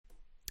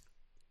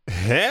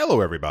Hello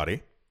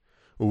everybody,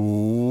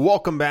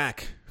 welcome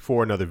back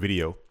for another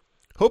video.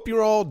 Hope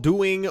you're all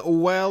doing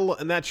well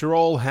and that you're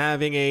all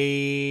having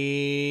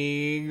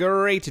a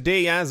great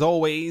day. As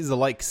always,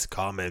 likes,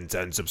 comments,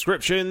 and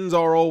subscriptions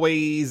are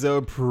always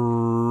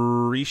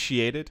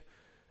appreciated.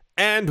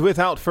 And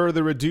without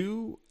further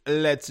ado,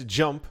 let's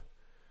jump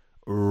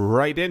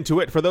right into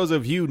it. For those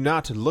of you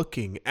not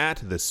looking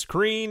at the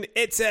screen,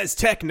 it says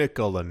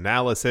technical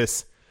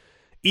analysis.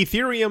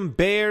 Ethereum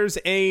bears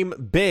aim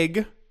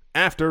big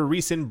after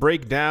recent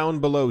breakdown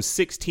below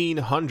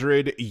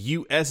 1,600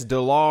 US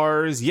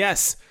dollars.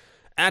 Yes,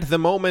 at the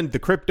moment, the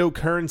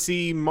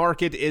cryptocurrency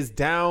market is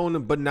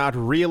down, but not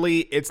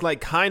really. It's like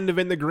kind of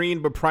in the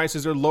green, but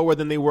prices are lower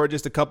than they were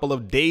just a couple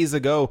of days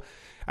ago.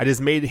 I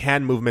just made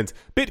hand movements.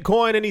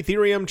 Bitcoin and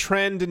Ethereum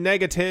trend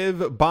negative.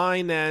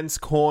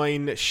 Binance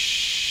coin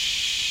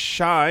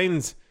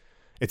shines.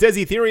 It says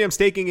Ethereum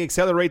staking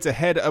accelerates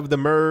ahead of the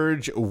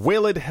merge.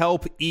 Will it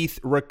help ETH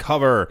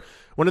recover?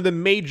 One of the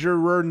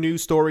major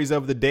news stories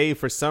of the day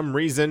for some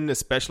reason,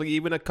 especially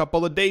even a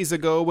couple of days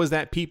ago, was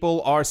that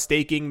people are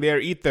staking their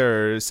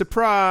Ether.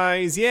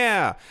 Surprise,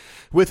 yeah.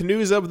 With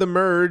news of the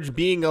merge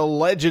being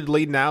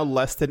allegedly now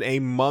less than a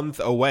month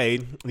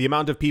away, the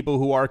amount of people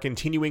who are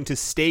continuing to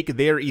stake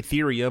their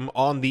Ethereum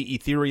on the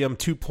Ethereum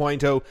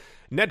 2.0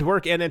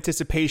 network in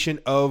anticipation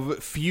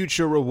of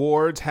future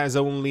rewards has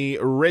only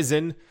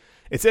risen.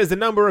 It says the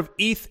number of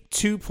ETH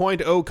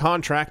 2.0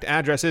 contract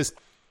addresses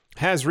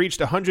has reached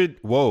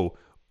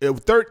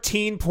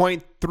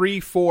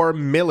 13.34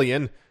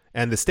 million,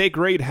 and the stake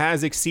rate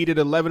has exceeded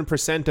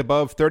 11%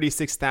 above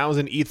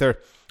 36,000 Ether,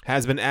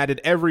 has been added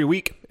every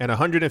week, and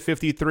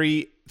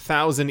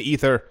 153,000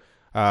 Ether,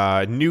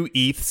 new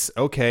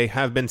ETHs,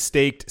 have been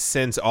staked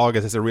since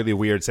August. It's a really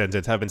weird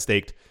sentence, have been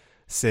staked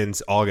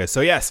since August. So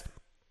yes,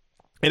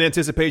 in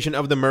anticipation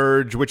of the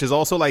merge, which is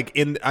also like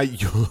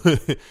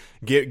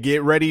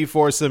get ready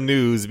for some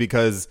news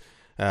because,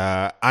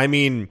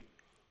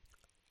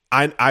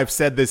 I've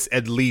said this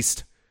at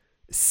least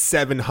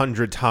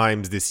 700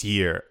 times this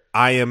year.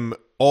 I am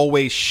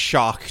always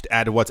shocked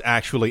at what's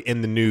actually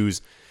in the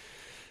news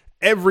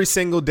every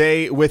single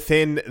day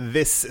within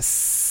this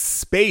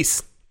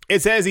space.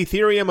 It says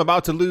Ethereum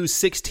about to lose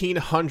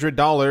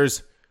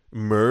 $1,600.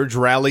 Merge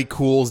rally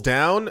cools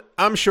down.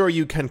 I'm sure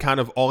you can kind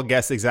of all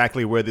guess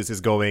exactly where this is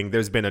going.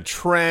 There's been a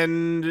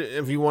trend,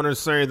 if you want to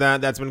say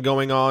that's been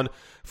going on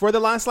for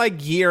the last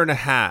year and a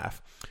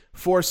half.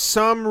 For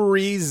some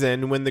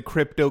reason, when the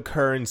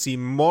cryptocurrency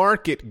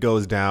market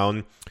goes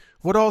down,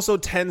 what also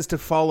tends to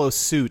follow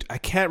suit? I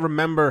can't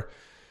remember.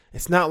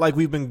 It's not like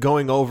we've been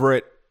going over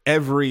it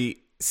every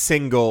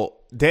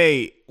single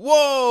day.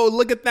 Whoa,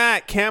 look at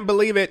that. Can't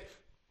believe it.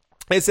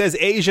 It says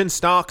Asian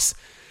stocks.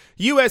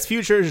 U.S.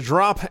 futures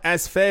drop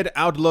as Fed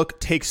outlook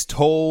takes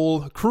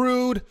toll.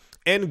 Crude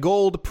and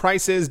gold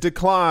prices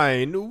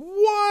decline.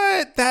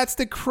 What? That's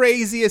the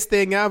craziest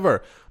thing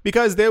ever.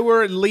 Because there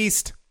were at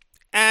least,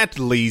 I'll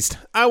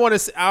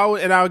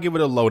give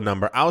it a low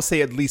number. I'll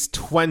say at least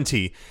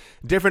 20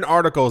 different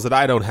articles that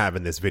I don't have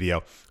in this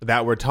video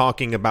that were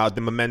talking about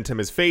the momentum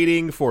is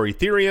fading for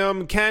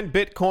Ethereum. Can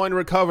Bitcoin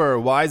recover?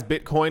 Why is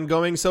Bitcoin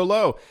going so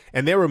low?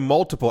 And there were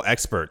multiple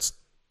experts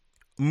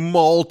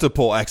who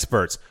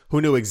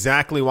knew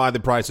exactly why the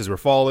prices were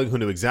falling, who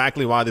knew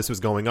exactly why this was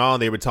going on.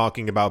 They were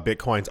talking about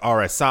Bitcoin's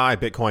RSI,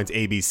 Bitcoin's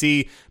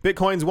ABC,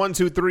 Bitcoin's 1,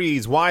 2,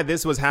 3s, why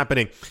this was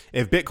happening.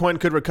 If Bitcoin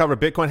could recover,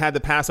 Bitcoin had to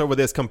pass over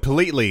this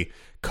completely.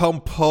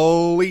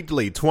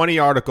 20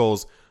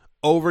 articles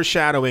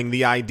overshadowing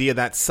the idea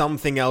that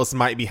something else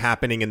might be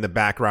happening in the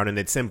background, and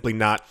it's simply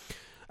not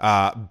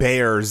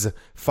bears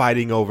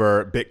fighting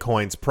over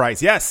Bitcoin's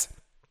price. Yes,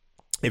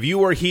 if you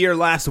were here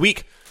last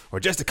week, or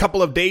just a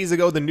couple of days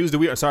ago, the news that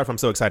we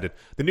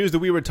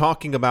were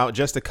talking about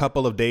just a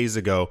couple of days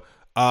ago,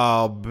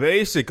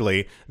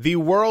 basically, the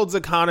world's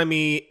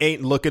economy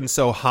ain't looking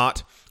so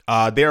hot.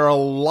 There are a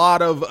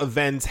lot of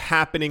events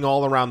happening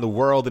all around the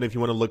world, and if you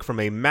want to look from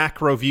a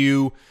macro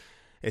view,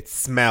 it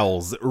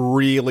smells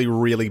really,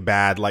 really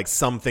bad, like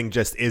something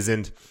just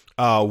isn't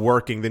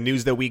working. The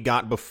news that we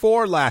got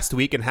before last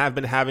week and have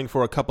been having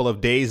for a couple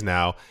of days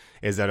now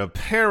is that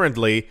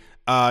apparently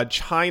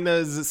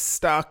China's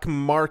stock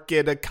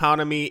market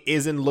economy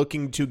isn't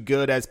looking too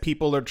good as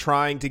people are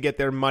trying to get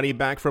their money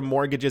back from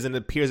mortgages, and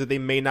it appears that they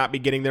may not be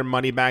getting their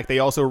money back. They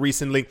also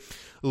recently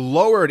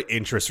lowered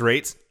interest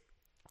rates.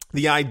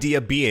 The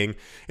idea being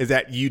is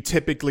that you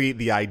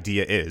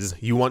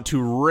want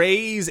to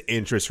raise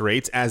interest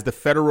rates, as the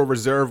Federal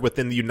Reserve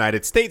within the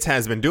United States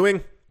has been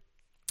doing,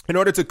 in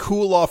order to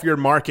cool off your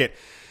market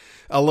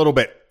a little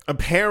bit.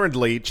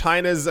 Apparently,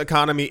 China's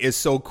economy is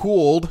so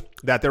cooled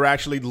that they're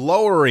actually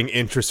lowering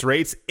interest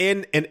rates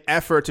in an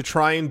effort to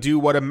try and do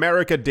what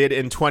America did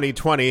in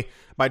 2020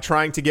 by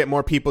trying to get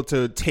more people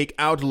to take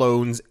out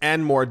loans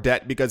and more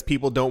debt, because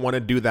people don't want to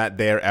do that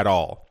there at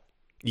all.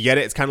 You get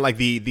it? It's kind of like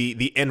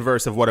the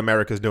inverse of what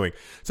America's doing.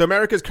 So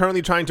America's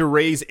currently trying to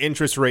raise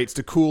interest rates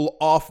to cool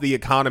off the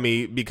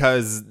economy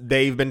because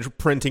they've been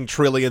printing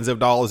trillions of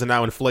dollars and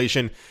now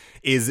inflation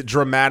is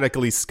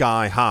dramatically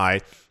sky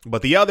high.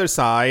 But the other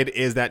side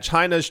is that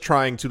China's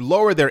trying to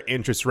lower their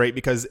interest rate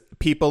because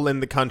people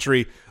in the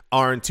country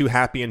aren't too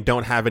happy and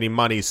don't have any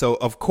money. So,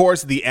 of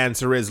course, the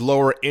answer is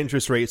lower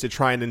interest rates to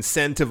try and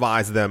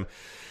incentivize them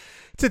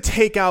to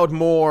take out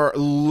more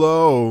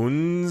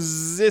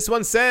loans. This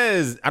one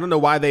says, I don't know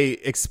why they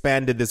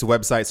expanded this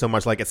website so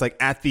much. Like, it's like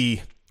at the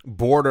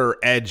border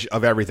edge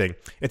of everything.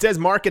 It says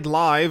Market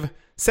Live,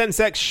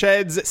 Sensex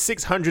sheds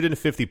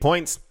 650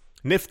 points.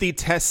 Nifty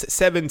tests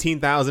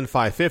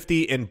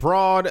 17,550 in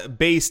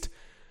broad-based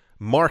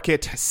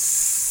market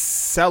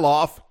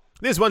sell-off.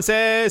 This one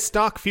says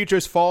stock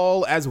futures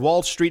fall as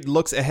Wall Street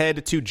looks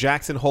ahead to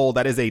Jackson Hole.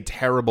 That is a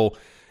terrible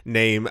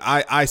name.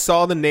 I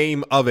saw the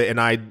name of it,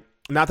 and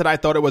not that I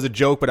thought it was a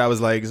joke, but I was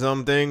like,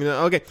 something.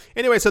 Okay.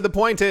 Anyway, so the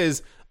point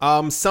is,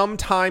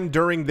 sometime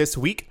during this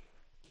week,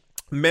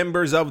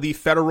 members of the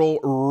Federal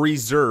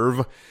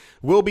Reserve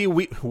will be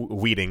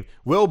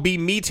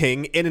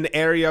meeting in an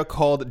area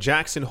called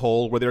Jackson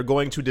Hole, where they're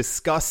going to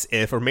discuss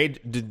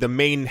the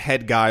main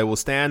head guy will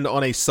stand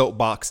on a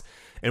soapbox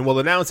and will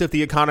announce if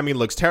the economy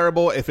looks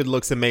terrible, if it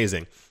looks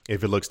amazing.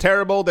 If it looks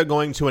terrible, they're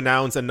going to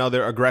announce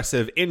another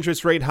aggressive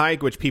interest rate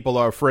hike, which people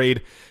are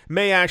afraid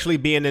may actually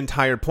be an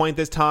entire point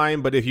this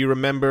time. But if you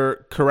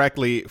remember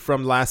correctly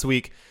from last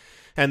week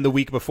and the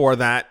week before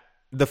that,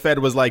 the Fed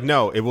was like,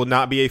 no, it will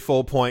not be a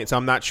full point. So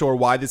I'm not sure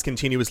why this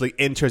continuously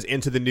enters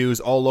into the news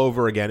all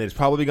over again. It's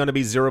probably going to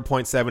be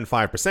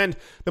 0.75%.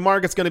 The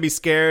market's going to be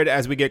scared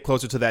as we get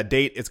closer to that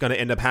date. It's going to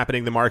end up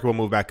happening. The market will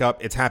move back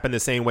up. It's happened the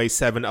same way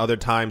 7 other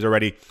times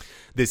already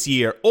this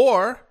year.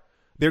 Or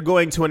they're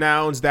going to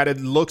announce that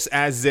it looks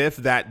as if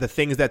that the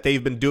things that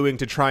they've been doing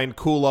to try and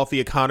cool off the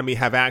economy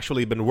have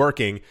actually been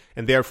working,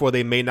 and therefore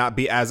they may not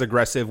be as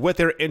aggressive with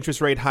their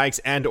interest rate hikes,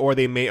 and or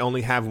they may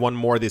only have one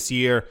more this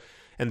year.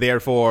 And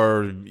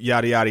therefore,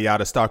 yada, yada,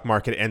 yada, stock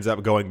market ends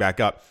up going back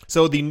up.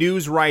 So the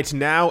news right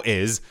now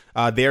is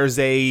there's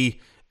a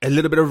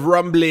little bit of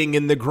rumbling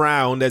in the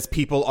ground as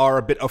people are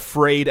a bit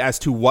afraid as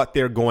to what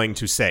they're going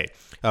to say.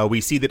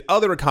 We see that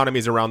other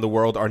economies around the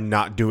world are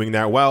not doing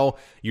that well.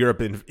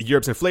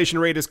 Europe's inflation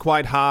rate is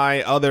quite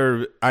high.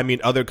 Other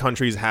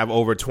countries have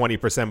over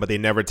 20%, but they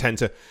never tend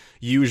to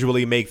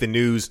usually make the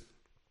news.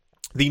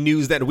 The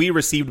news that we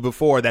received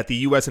before, that the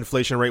U.S.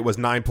 inflation rate was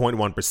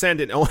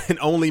 9.1% and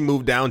only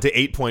moved down to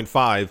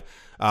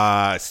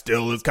 8.5%,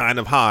 still is kind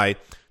of high.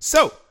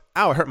 So,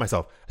 ow, I hurt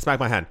myself. I smacked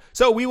my hand.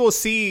 So we will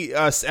see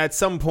us at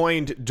some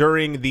point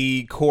during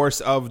the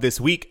course of this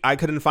week. I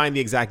couldn't find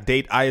the exact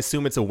date. I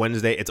assume it's a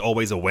Wednesday. It's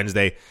always a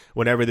Wednesday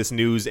whenever this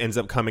news ends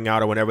up coming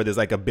out, or whenever there's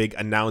like a big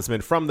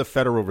announcement from the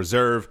Federal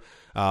Reserve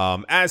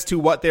as to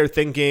what they're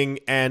thinking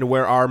and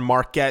where our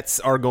markets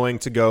are going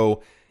to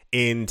go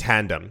in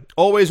tandem.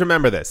 Always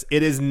remember this.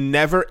 It is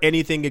never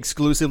anything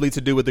exclusively to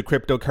do with the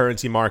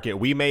cryptocurrency market.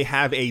 We may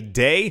have a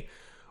day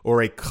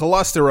or a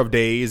cluster of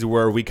days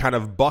where we kind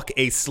of buck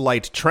a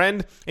slight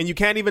trend. And you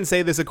can't even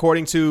say this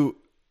according to,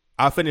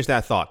 I'll finish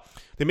that thought.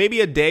 There may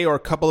be a day or a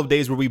couple of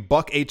days where we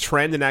buck a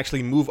trend and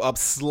actually move up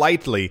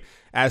slightly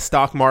as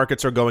stock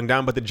markets are going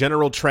down. But the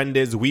general trend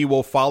is we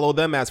will follow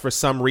them, as for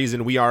some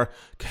reason we are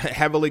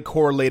heavily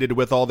correlated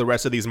with all the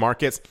rest of these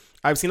markets.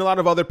 I've seen a lot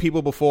of other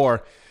people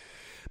before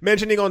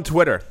mentioning on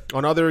Twitter,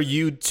 on other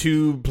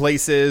YouTube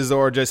places,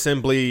 or just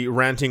simply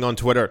ranting on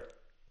Twitter,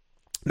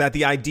 that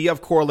the idea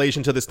of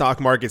correlation to the stock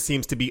market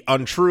seems to be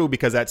untrue,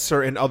 because at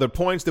certain other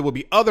points, there will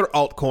be other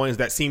altcoins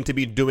that seem to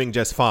be doing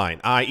just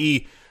fine,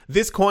 i.e.,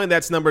 this coin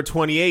that's number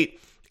 28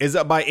 is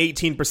up by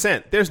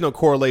 18%. There's no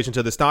correlation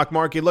to the stock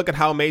market. Look at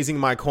how amazing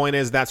my coin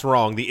is. That's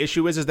wrong. The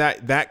issue is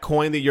that that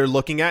coin that you're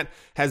looking at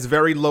has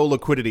very low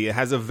liquidity. It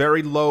has a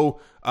very low,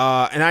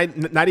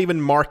 not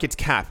even market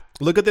cap.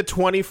 Look at the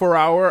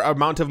 24-hour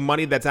amount of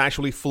money that's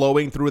actually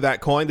flowing through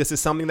that coin. This is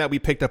something that we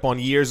picked up on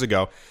years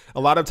ago. A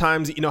lot of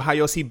times, you know how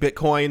you'll see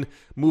Bitcoin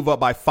move up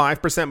by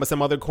 5%, but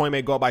some other coin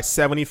may go up by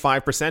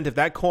 75%. If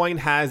that coin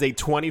has a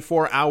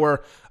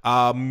 24-hour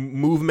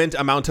movement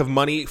amount of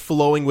money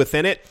flowing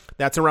within it,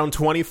 that's around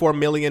 $24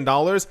 million.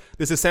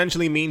 This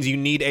essentially means you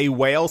need a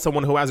whale,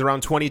 someone who has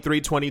around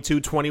 23, 22,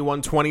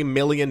 21, $20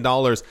 million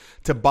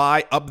to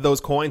buy up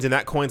those coins, and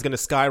that coin's going to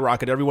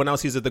skyrocket. Everyone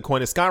else sees that the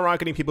coin is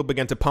skyrocketing. People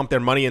begin to pump their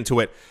money into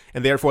it,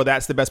 and therefore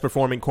that's the best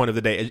performing coin of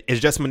the day.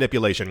 It's just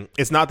manipulation.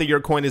 It's not that your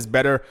coin is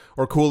better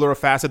or cooler or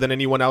faster than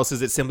anyone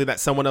else's. It's simply that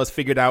someone else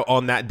figured out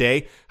on that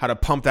day how to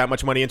pump that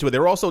much money into it.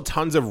 There are also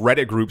tons of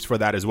Reddit groups for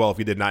that as well, if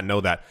you did not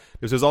know that.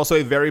 This was also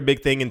a very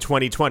big thing in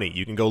 2020.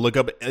 You can go look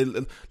it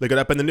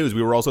up in the news.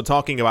 We were also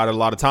talking about it a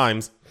lot of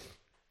times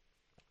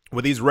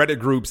with these Reddit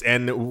groups,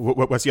 and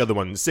what's the other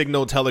one?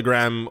 Signal,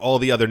 Telegram, all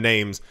the other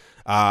names.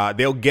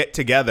 They'll get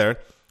together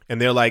and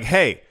they're like,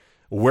 hey,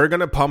 we're going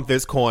to pump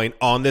this coin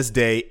on this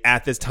day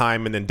at this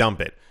time and then dump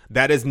it.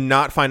 That is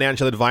not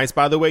financial advice,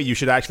 by the way. You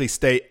should actually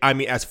stay,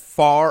 as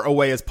far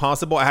away as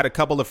possible. I had a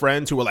couple of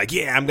friends who were like,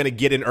 yeah, I'm going to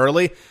get in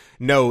early.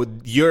 No,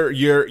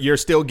 you're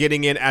still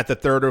getting in at the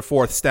third or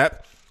fourth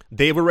step.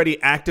 They've already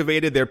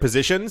activated their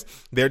positions.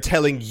 They're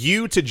telling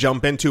you to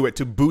jump into it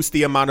to boost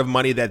the amount of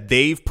money that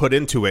they've put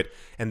into it,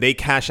 and they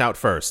cash out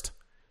first.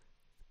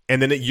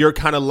 And then you're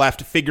kind of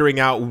left figuring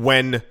out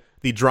when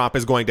the drop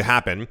is going to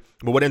happen.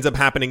 But what ends up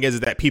happening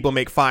is that people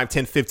make $5,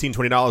 $10, $15,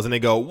 $20 and they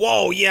go,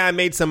 whoa, yeah, I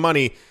made some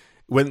money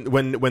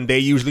when they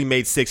usually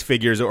made six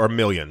figures or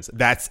millions.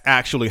 That's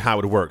actually how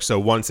it works. So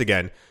once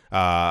again,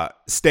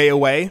 stay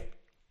away.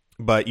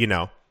 But,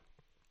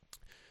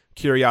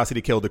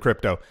 curiosity killed the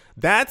crypto.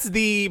 That's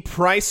the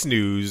price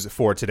news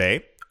for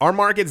today. Our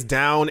market's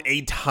down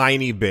a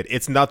tiny bit.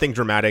 It's nothing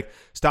dramatic.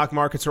 Stock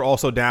markets are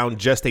also down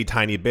just a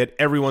tiny bit.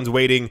 Everyone's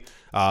waiting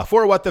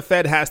for what the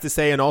Fed has to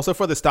say and also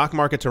for the stock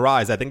market to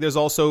rise. I think there's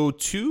also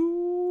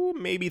 2,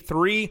 maybe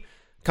 3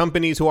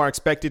 companies who are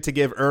expected to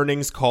give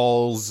earnings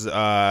calls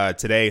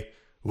today.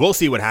 We'll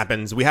see what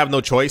happens. We have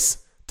no choice.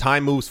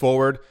 Time moves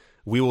forward.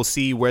 We will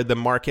see where the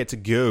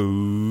market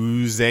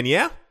goes. And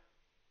yeah,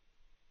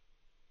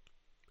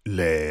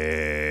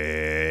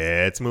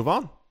 let's move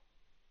on.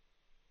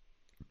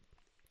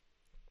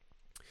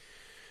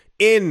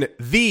 In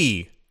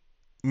the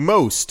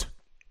most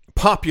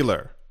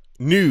popular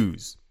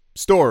news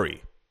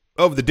story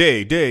of the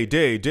day,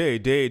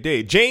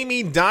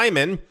 Jamie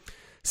Dimon,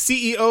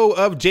 CEO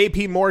of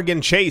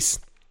JPMorgan Chase,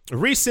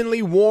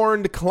 recently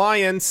warned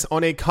clients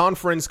on a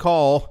conference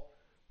call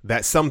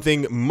that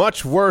something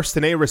much worse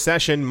than a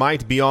recession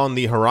might be on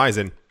the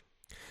horizon.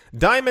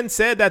 Dimon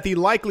said that the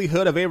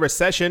likelihood of a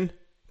recession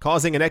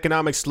causing an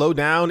economic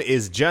slowdown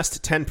is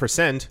just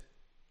 10%.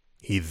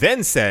 He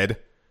then said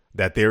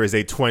that there is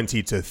a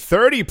 20 to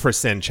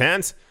 30%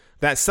 chance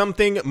that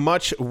something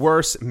much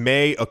worse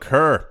may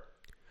occur.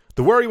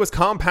 The worry was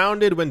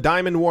compounded when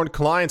Dimon warned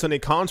clients on a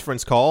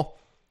conference call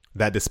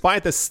that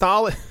despite the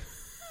solid...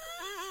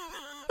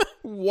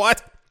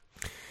 What?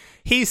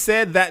 He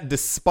said that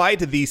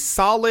despite the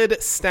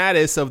solid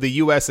status of the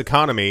U.S.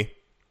 economy,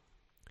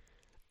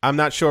 I'm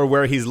not sure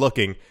where he's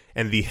looking,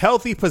 and the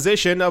healthy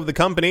position of the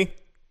company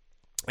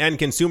and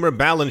consumer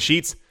balance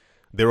sheets,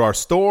 there are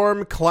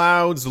storm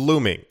clouds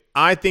looming.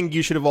 I think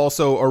you should have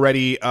also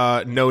already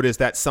noticed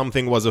that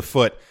something was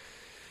afoot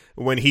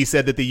when he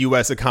said that the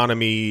U.S.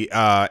 economy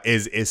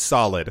is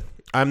solid.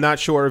 I'm not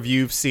sure if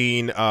you've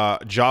seen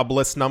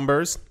jobless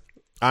numbers.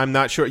 I'm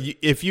not sure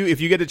if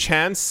you get a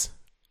chance,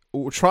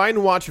 try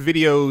and watch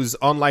videos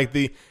on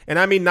and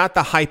I mean not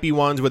the hypey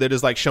ones where they're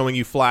just like showing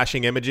you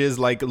flashing images.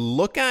 Like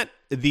look at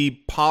the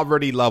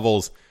poverty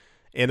levels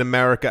in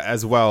America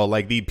as well.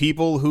 Like the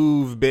people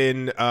who've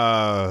been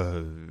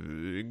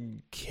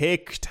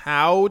kicked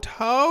out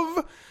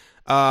of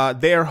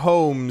their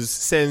homes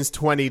since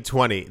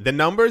 2020. The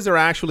numbers are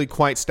actually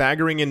quite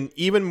staggering, and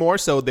even more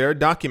so, there are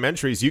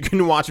documentaries. You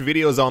can watch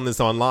videos on this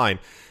online.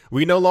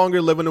 We no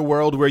longer live in a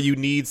world where you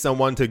need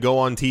someone to go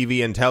on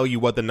TV and tell you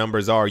what the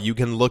numbers are. You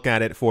can look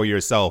at it for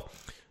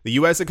yourself. The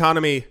U.S.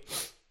 economy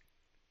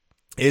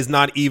is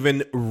not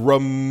even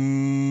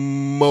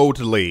remotely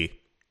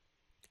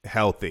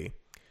healthy.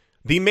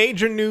 The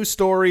major news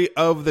story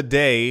of the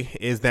day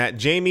is that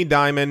Jamie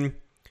Dimon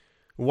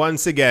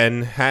once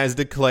again has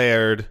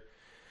declared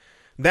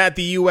that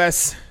the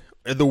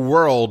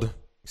world,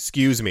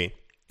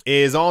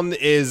 is on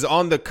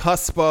the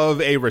cusp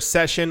of a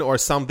recession or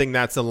something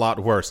that's a lot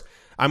worse.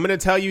 I'm going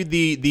to tell you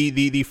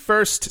the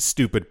first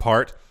stupid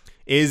part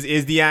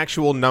is the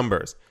actual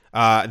numbers.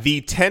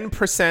 The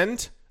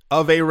 10%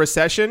 of a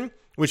recession,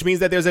 which means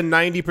that there's a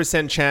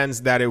 90% chance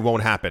that it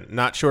won't happen.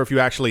 Not sure if you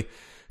actually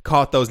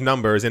caught those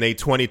numbers, and a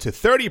 20 to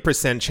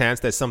 30%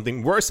 chance that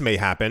something worse may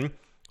happen.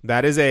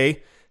 That is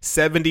a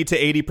 70 to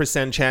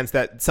 80% chance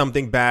that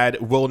something bad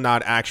will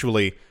not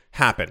actually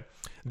happen.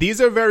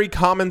 These are very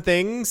common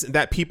things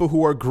that people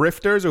who are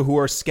grifters or who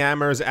are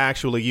scammers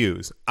actually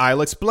use.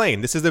 I'll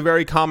explain. This is a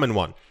very common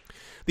one.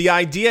 The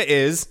idea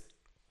is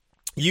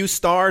you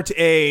start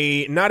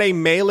not a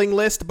mailing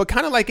list, but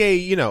kind of like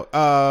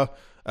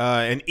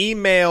an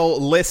email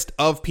list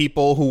of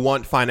people who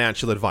want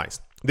financial advice.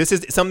 This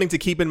is something to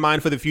keep in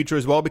mind for the future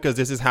as well, because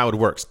this is how it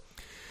works.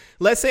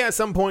 Let's say at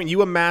some point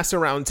you amass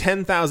around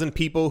 10,000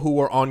 people who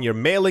are on your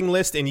mailing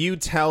list, and you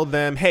tell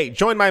them, hey,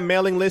 join my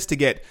mailing list to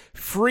get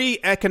free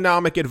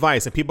economic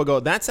advice. And people go,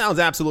 that sounds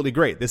absolutely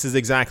great. This is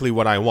exactly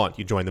what I want.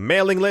 You join the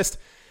mailing list.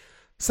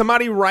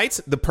 Somebody writes,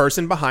 the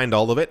person behind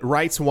all of it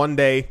writes one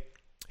day,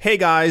 hey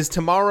guys,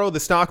 tomorrow the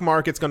stock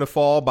market's going to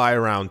fall by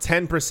around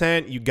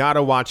 10%. You got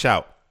to watch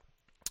out.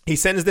 He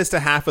sends this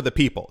to half of the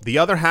people. The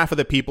other half of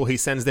the people, he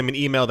sends them an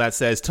email that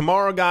says,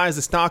 tomorrow, guys,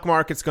 the stock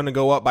market's going to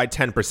go up by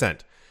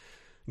 10%.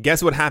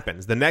 Guess what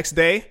happens? The next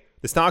day,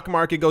 the stock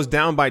market goes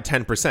down by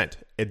 10%.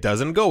 It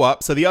doesn't go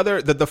up. So the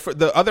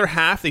other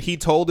half that he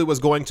told it was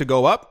going to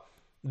go up,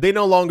 they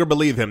no longer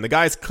believe him. The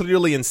guy's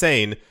clearly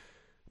insane.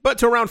 But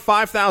to around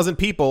 5,000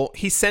 people,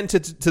 he sent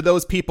it to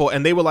those people,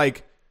 and they were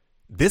like,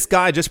 this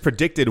guy just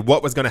predicted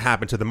what was going to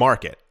happen to the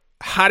market.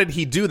 How did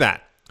he do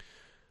that?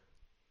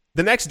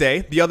 The next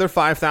day, the other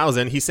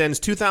 5,000, he sends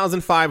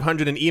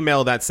 2,500 an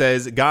email that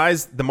says,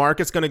 guys, the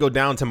market's going to go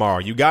down tomorrow.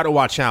 You got to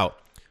watch out.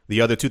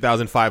 The other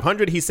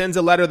 2,500, he sends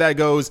a letter that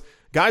goes,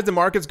 guys, the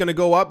market's going to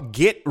go up.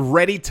 Get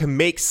ready to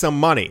make some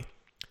money.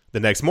 The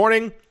next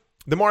morning,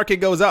 the market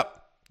goes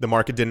up. The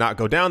market did not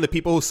go down. The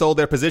people who sold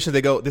their positions,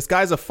 they go, this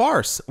guy's a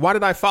farce. Why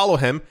did I follow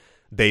him?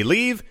 They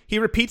leave. He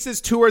repeats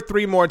this 2 or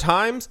 3 more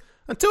times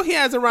until he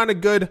has around a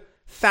good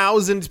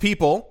 1,000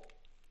 people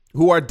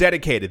who are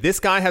dedicated. This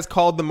guy has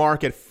called the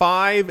market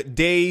 5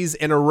 days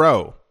in a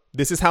row.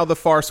 This is how the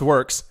farce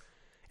works.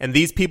 And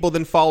these people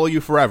then follow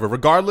you forever.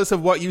 Regardless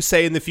of what you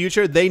say in the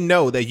future, they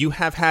know that you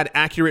have had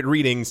accurate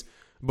readings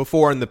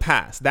before in the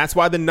past. That's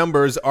why the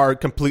numbers are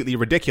completely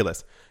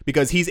ridiculous.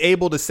 Because he's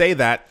able to say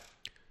that,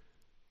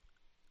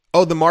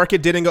 oh, the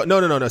market didn't go.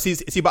 No.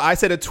 See, but I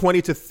said a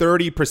 20 to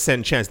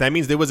 30% chance. That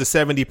means there was a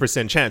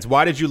 70% chance.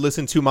 Why did you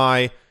listen to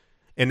my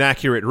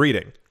inaccurate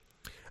reading?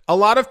 A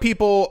lot of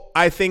people,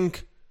 I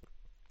think,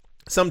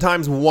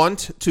 sometimes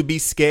want to be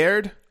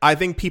scared. I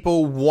think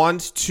people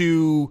want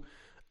to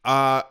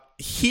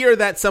hear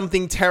that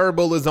something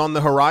terrible is on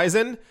the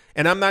horizon.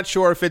 And I'm not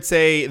sure if it's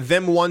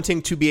them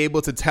wanting to be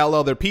able to tell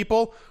other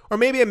people, or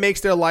maybe it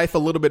makes their life a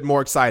little bit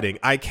more exciting.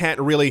 I can't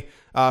really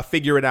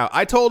figure it out.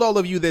 I told all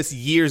of you this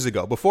years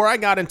ago. Before I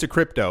got into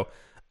crypto,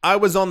 I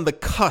was on the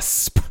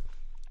cusp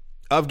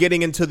of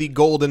getting into the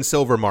gold and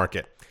silver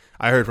market.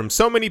 I heard from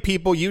so many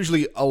people,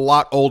 usually a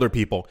lot older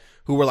people,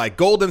 who were like,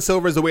 gold and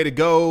silver is the way to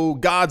go.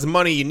 God's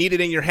money, you need it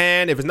in your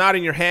hand. If it's not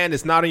in your hand,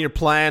 it's not in your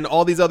plan.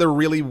 All these other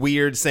really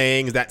weird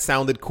sayings that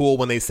sounded cool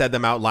when they said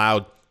them out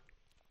loud.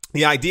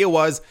 The idea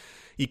was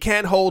you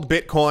can't hold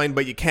Bitcoin,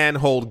 but you can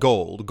hold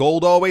gold.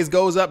 Gold always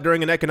goes up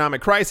during an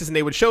economic crisis, and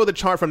they would show the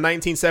chart from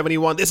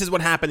 1971. This is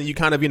what happened, and you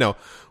kind of,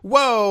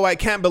 whoa, I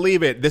can't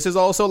believe it. This is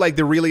also like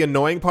the really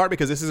annoying part,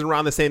 because this is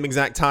around the same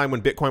exact time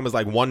when Bitcoin was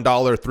like $1,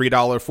 $3,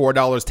 $4,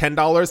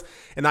 $10.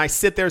 And I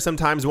sit there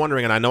sometimes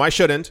wondering, and I know I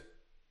shouldn't,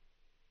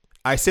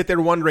 I sit there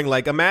wondering,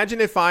 like,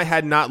 imagine if I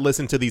had not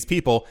listened to these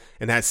people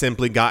and had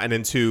simply gotten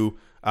into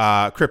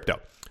crypto.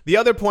 The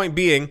other point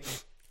being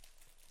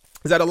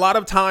is that a lot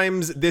of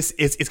times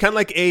it's kind of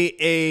like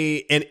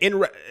an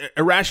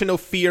irrational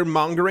fear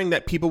mongering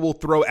that people will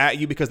throw at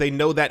you because they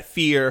know that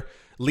fear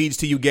leads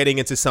to you getting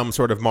into some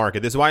sort of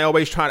market. This is why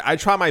I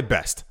try my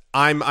best.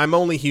 I'm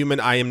only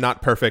human. I am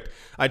not perfect.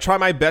 I try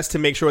my best to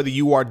make sure that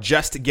you are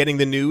just getting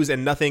the news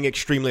and nothing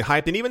extremely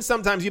hyped. And even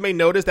sometimes you may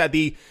notice that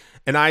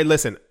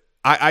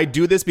I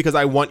do this because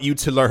I want you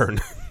to learn.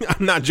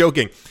 I'm not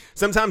joking.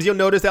 Sometimes you'll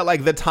notice that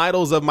like the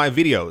titles of my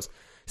videos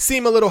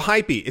seem a little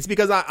hypey. It's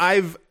because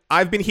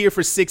I've been here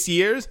for 6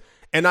 years,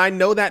 and I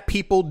know that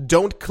people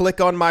don't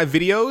click on my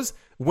videos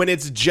when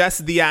it's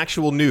just the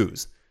actual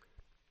news.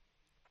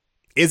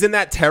 Isn't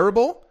that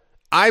terrible?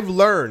 I've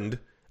learned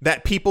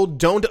that people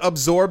don't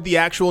absorb the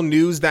actual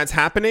news that's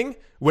happening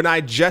when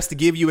I just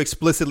give you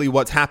explicitly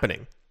what's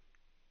happening.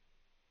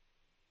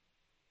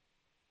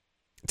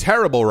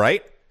 Terrible,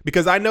 right?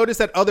 Because I noticed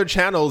that other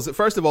channels,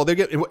 first of all, they're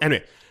getting,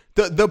 anyway,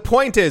 the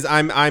point is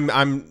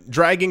I'm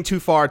dragging too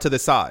far to the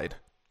side.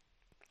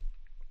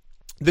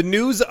 The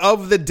news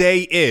of the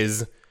day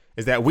is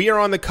that we are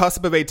on the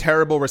cusp of a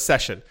terrible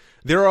recession.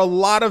 There are a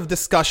lot of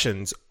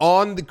discussions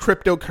on the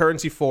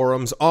cryptocurrency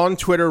forums, on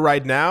Twitter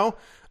right now,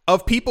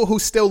 of people who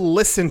still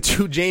listen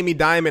to Jamie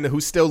Dimon,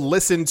 who still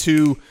listen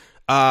to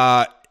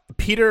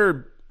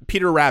Peter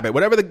Rabbit,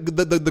 whatever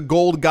the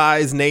gold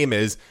guy's name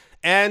is,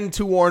 and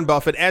to Warren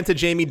Buffett and to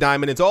Jamie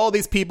Dimon. It's all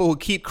these people who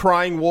keep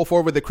crying wolf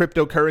over the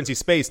cryptocurrency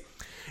space.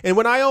 And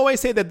when I always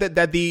say that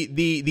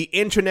the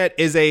internet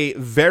is a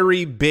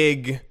very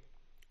big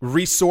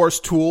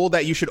resource tool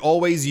that you should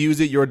always use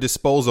at your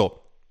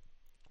disposal.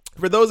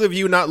 For those of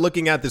you not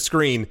looking at the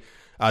screen,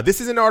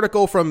 this is an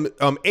article from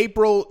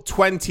April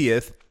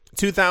 20th,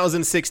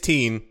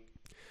 2016.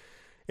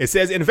 It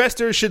says,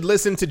 investors should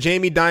listen to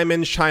Jamie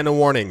Dimon's China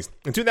warnings.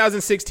 In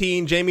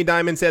 2016, Jamie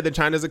Dimon said that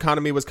China's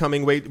economy was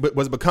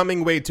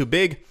becoming way too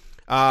big.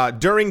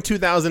 During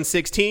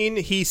 2016,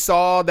 he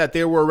saw that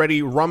there were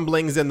already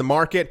rumblings in the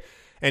market,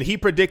 and he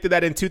predicted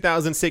that in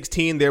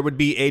 2016, there would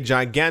be a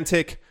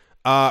gigantic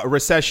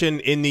recession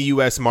in the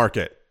U.S.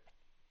 market.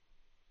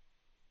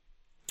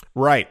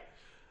 Right.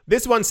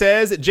 This one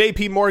says,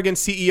 JPMorgan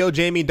CEO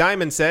Jamie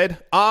Dimon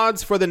said,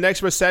 odds for the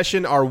next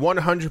recession are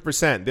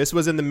 100%. This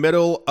was in the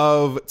middle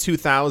of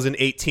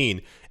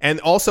 2018. And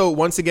also,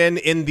 once again,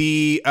 in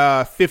the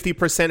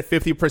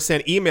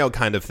 50% email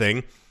kind of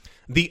thing,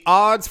 the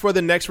odds for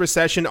the next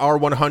recession are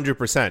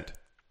 100%.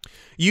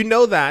 You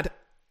know that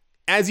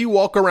as you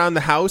walk around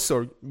the house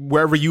or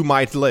wherever you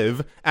might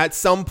live, at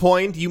some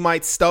point you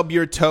might stub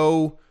your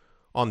toe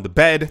on the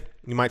bed.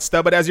 You might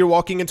stub it as you're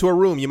walking into a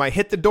room. You might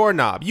hit the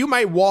doorknob. You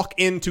might walk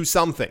into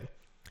something.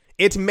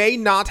 It may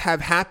not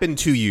have happened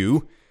to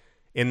you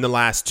in the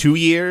last 2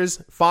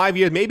 years, 5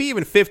 years, maybe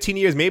even 15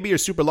 years. Maybe you're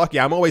super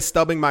lucky. I'm always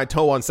stubbing my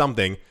toe on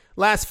something.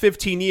 Last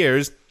 15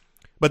 years.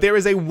 But there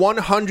is a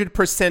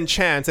 100%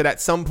 chance that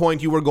at some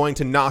point you were going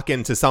to knock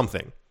into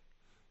something.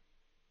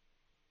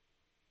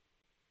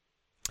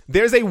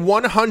 There's a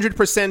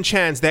 100%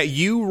 chance that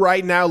you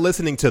right now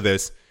listening to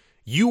this,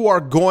 you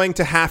are going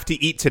to have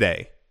to eat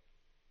today.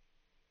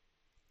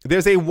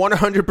 There's a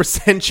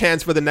 100%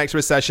 chance for the next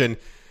recession.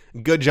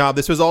 Good job.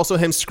 This was also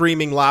him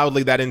screaming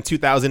loudly that in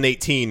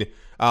 2018,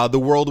 the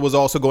world was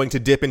also going to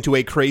dip into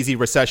a crazy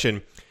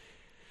recession.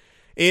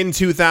 in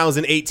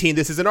 2018.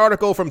 This is an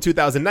article from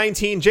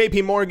 2019.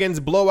 JPMorgan's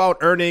blowout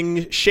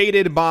earnings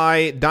shaded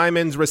by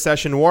Diamond's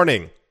recession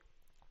warning.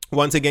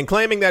 Once again,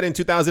 claiming that in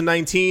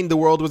 2019, the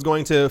world was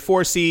going to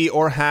foresee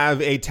or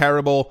have a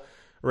terrible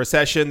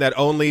recession that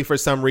only for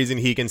some reason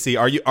he can see.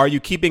 Are you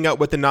keeping up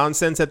with the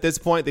nonsense at this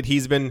point that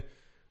he's been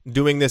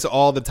doing this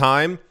all the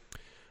time?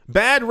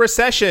 Bad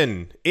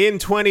recession in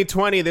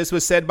 2020. This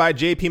was said by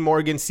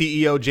JPMorgan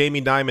CEO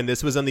Jamie Dimon.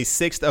 This was on the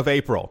 6th of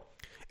April.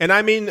 And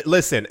I mean,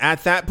 listen,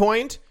 at that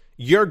point,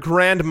 your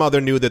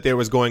grandmother knew that there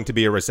was going to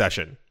be a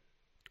recession.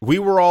 We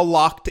were all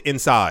locked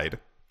inside.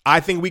 I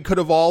think we could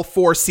have all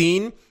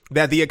foreseen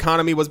that the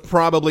economy was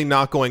probably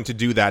not going to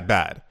do that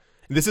bad.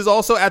 This is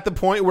also at the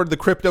point where the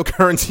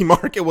cryptocurrency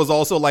market was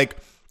also like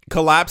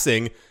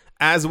collapsing,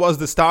 as was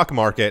the stock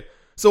market.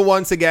 So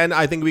once again,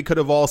 I think we could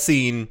have all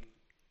seen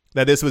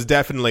that this was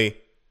definitely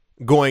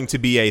going to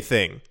be a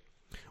thing.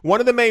 One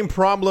of the main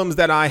problems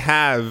that I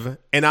have,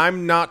 and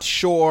I'm not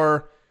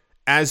sure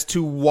as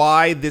to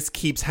why this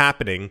keeps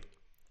happening,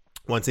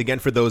 once again,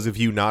 for those of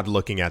you not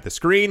looking at the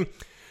screen,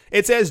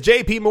 it says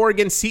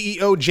JPMorgan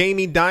CEO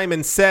Jamie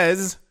Dimon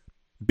says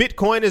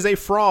Bitcoin is a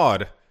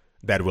fraud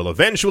that will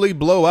eventually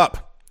blow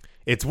up.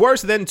 It's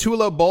worse than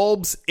Tula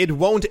bulbs. It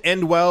won't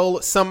end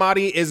well.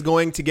 Somebody is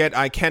going to get,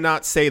 I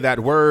cannot say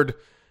that word.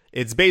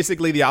 It's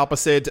basically the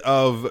opposite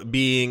of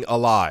being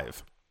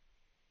alive.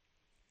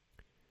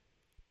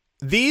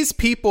 These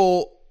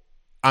people,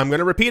 I'm going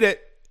to repeat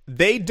it,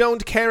 they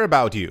don't care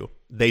about you.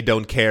 They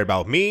don't care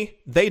about me.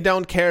 They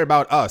don't care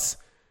about us.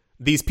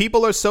 These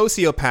people are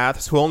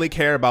sociopaths who only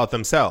care about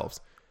themselves.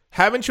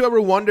 Haven't you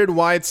ever wondered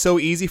why it's so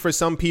easy for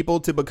some people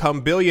to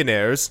become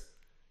billionaires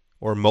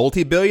or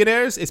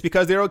multi-billionaires? It's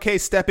because they're okay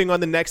stepping on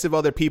the necks of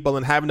other people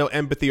and have no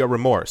empathy or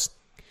remorse.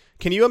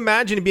 Can you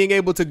imagine being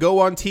able to go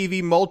on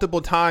TV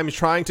multiple times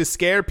trying to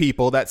scare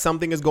people that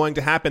something is going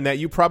to happen that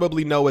you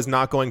probably know is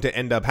not going to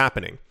end up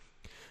happening?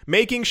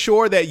 Making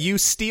sure that you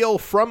steal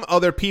from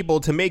other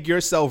people to make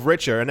yourself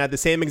richer, and at the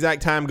same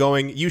exact time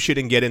going, you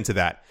shouldn't get into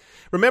that.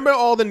 Remember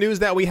all the news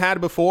that we had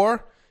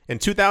before? In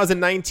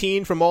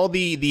 2019, from all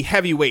the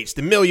heavyweights,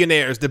 the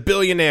millionaires, the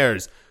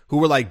billionaires, who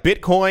were like,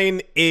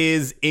 Bitcoin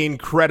is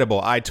incredible.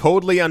 I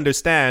totally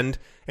understand.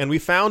 And we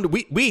found,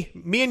 me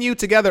and you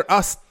together,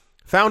 us,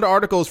 found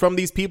articles from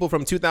these people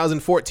from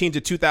 2014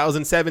 to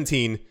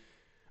 2017.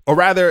 Or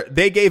rather,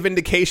 they gave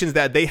indications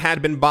that they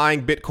had been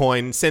buying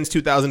Bitcoin since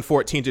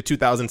 2014 to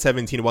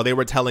 2017 while they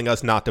were telling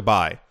us not to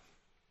buy.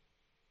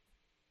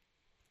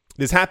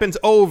 This happens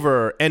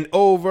over and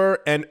over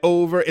and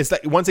over. It's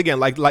like, once again,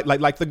 like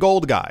the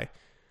gold guy.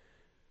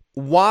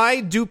 Why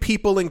do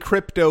people in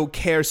crypto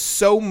care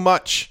so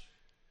much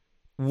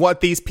what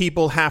these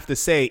people have to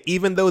say,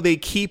 even though they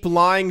keep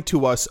lying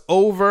to us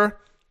over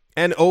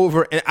and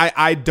over? And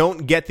I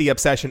don't get the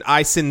obsession.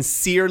 I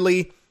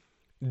sincerely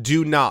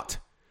do not.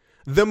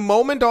 The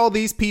moment all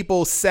these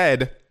people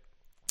said,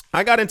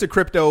 I got into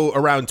crypto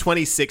around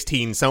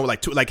 2016, so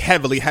like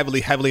heavily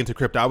into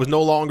crypto. I was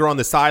no longer on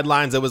the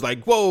sidelines. I was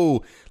like,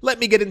 whoa, let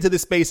me get into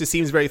this space. It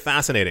seems very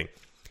fascinating.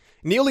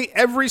 Nearly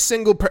every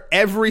single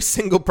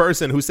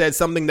person who said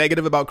something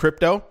negative about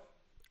crypto,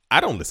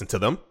 I don't listen to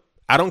them.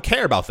 I don't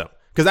care about them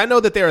because I know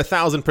that they're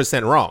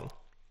 1,000% wrong.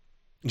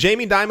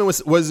 Jamie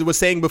Dimon was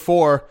saying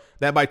before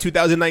that by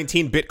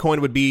 2019,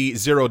 Bitcoin would be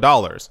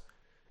 $0.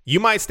 You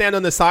might stand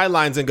on the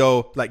sidelines and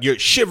go, like, you're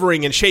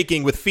shivering and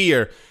shaking with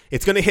fear.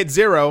 It's going to hit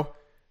zero.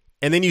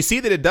 And then you see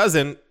that it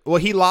doesn't. Well,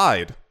 he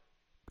lied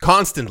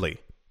constantly,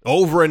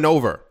 over and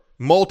over,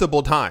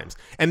 multiple times.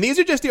 And these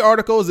are just the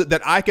articles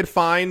that I could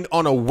find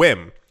on a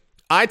whim.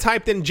 I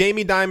typed in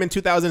Jamie Dimon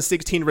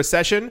 2016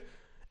 recession,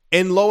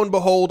 and lo and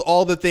behold,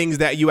 all the things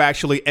that you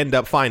actually end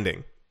up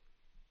finding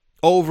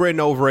over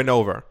and over and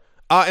over.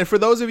 And for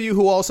those of you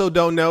who also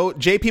don't know,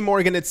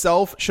 JPMorgan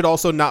itself should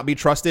also not be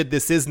trusted.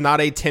 This is not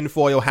a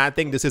tinfoil hat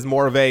thing. This is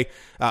more of a,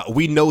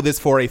 we know this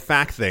for a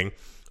fact thing.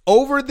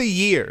 Over the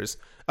years,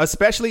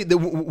 especially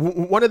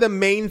one of the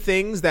main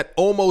things that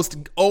almost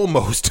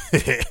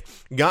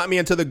got me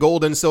into the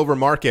gold and silver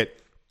market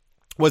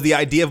was the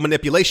idea of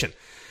manipulation.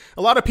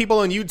 A lot of people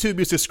on YouTube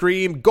used to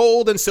scream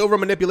gold and silver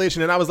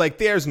manipulation. And I was like,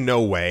 there's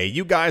no way.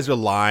 You guys are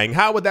lying.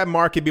 How would that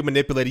market be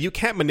manipulated? You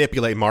can't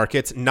manipulate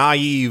markets.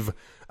 Naive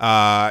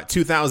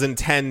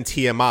 2010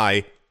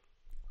 TMI.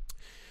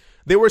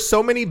 There were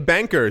so many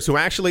bankers who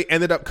actually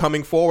ended up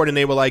coming forward and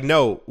they were like,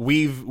 no,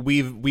 we've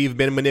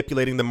been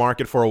manipulating the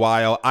market for a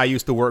while. I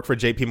used to work for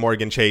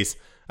JPMorgan Chase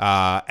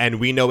and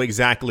we know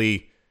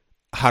exactly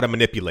how to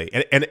manipulate.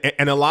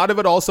 And a lot of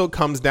it also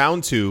comes down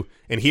to,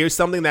 and here's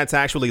something that's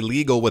actually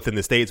legal within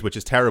the States, which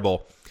is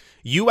terrible.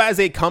 You as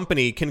a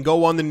company can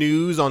go on the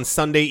news on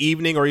Sunday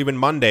evening or even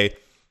Monday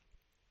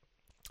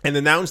and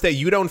announce that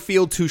you don't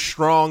feel too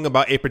strong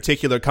about a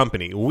particular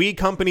company. We,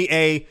 company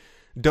A,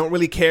 don't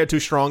really care too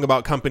strong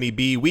about company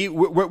B.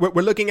 We're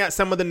looking at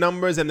some of the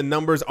numbers and the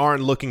numbers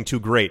aren't looking too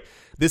great.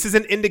 This is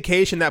an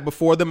indication that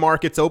before the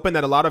markets open,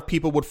 that a lot of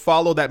people would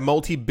follow that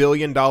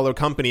multi-billion-dollar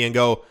company and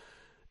go,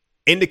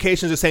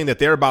 indications are saying that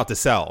they're about to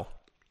sell.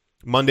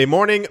 Monday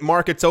morning,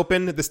 markets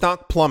open, the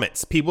stock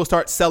plummets. People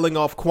start selling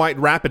off quite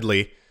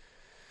rapidly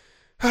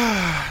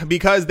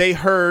because they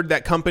heard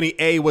that company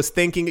A was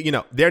thinking,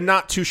 they're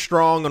not too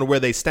strong on where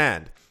they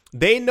stand.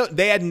 They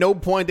had no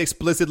point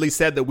explicitly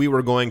said that we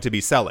were going to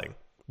be selling.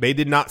 They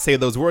did not say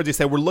those words. They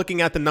said, we're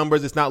looking at the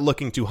numbers. It's not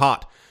looking too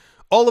hot.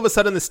 All of a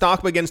sudden, the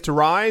stock begins to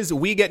rise.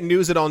 We get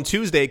news that on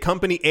Tuesday,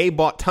 company A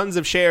bought tons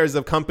of shares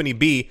of company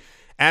B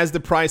as the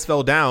price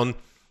fell down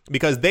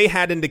because they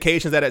had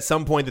indications that at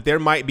some point that there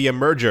might be a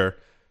merger,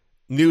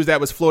 news that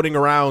was floating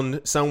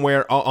around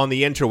somewhere on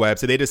the interweb.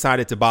 So they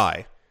decided to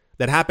buy.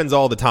 That happens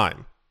all the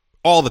time.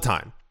 All the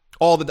time.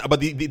 But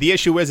the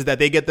issue is that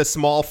they get the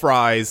small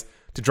fries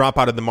to drop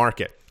out of the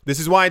market. This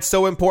is why it's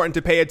so important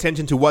to pay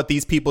attention to what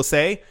these people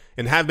say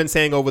and have been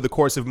saying over the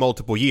course of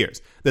multiple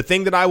years. The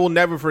thing that I will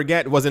never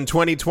forget was in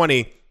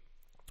 2020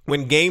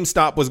 when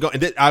GameStop was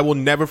going. I will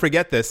never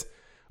forget this.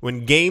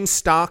 When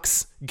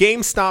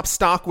GameStop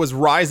stock was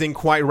rising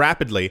quite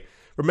rapidly.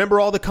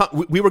 Remember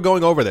we were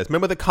going over this.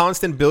 Remember the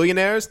constant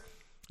billionaires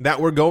that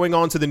were going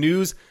on to the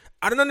news?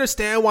 I don't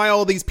understand why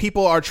all these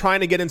people are trying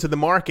to get into the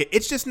market.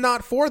 It's just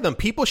not for them.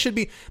 People should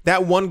be,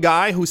 that one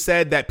guy who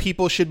said that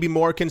people should be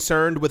more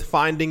concerned with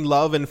finding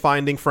love and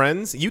finding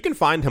friends. You can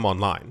find him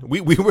online.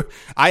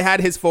 I had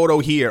his photo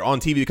here on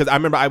TV because I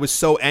remember I was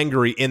so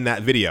angry in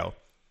that video.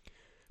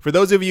 For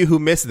those of you who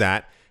missed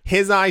that,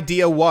 his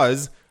idea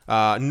was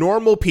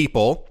normal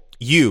people,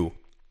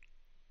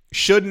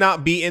 should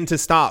not be into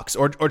stocks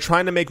or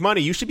trying to make money.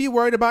 You should be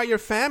worried about your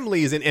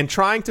families and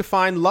trying to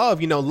find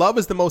love. Love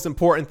is the most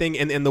important thing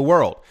in the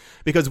world,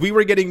 because we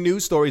were getting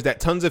news stories that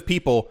tons of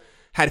people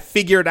had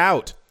figured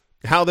out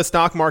how the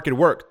stock market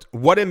worked,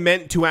 what it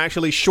meant to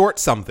actually short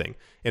something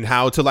and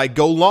how to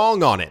go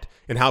long on it,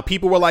 and how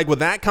people were like, well,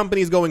 that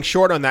company is going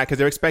short on that because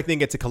they're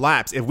expecting it to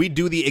collapse. If we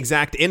do the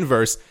exact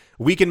inverse,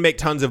 we can make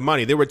tons of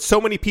money. There were so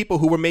many people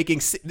who were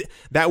making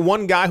that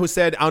one guy who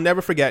said, I'll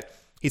never forget,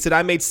 he said,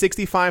 I made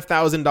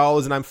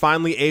 $65,000 and I'm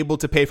finally able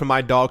to pay for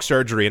my dog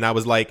surgery. And I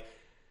was like,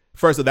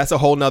 first of all, that's a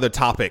whole nother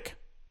topic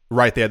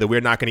right there that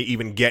we're not going to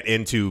even get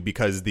into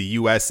because the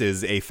US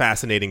is a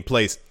fascinating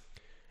place.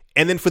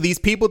 And then for these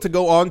people to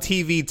go on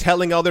TV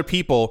telling other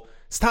people,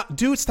 stop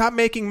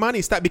making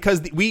money. Stop,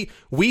 because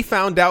we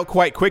found out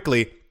quite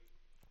quickly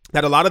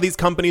that a lot of these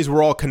companies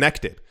were all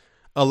connected.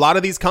 A lot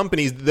of these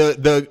companies,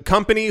 the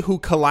company who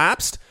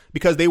collapsed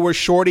because they were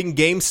shorting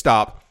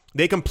GameStop,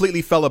 they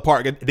completely fell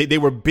apart. They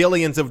were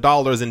billions of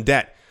dollars in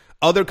debt.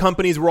 Other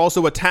companies were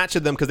also attached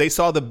to them because they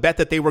saw the bet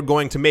that they were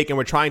going to make and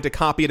were trying to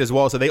copy it as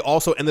well. So they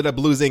also ended up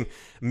losing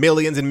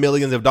millions and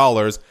millions of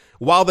dollars,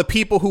 while the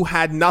people who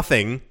had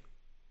nothing,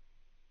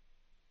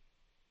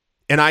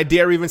 and I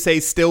dare even say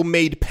still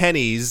made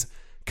pennies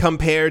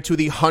compared to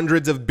the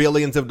hundreds of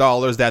billions of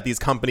dollars that these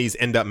companies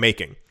end up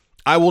making.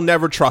 I will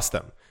never trust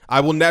them. I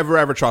will never,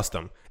 ever trust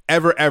them.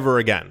 Ever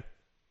again.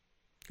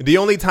 The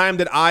only time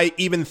that I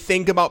even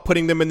think about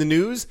putting them in the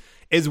news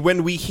is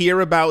when we hear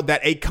about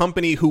that a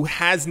company who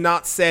has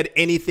not said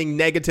anything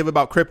negative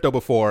about crypto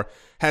before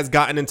has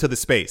gotten into the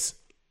space.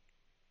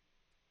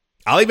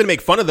 I'll even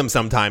make fun of them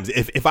sometimes.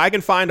 If I can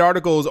find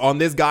articles on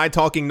this guy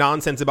talking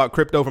nonsense about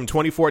crypto from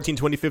 2014,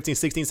 2015,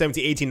 16,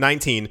 17, 18,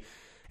 19,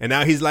 and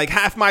now he's like,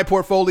 half my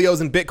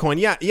portfolio's in Bitcoin.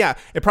 Yeah,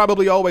 it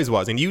probably always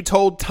was. And you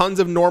told tons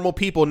of normal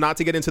people not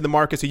to get into the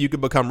market so you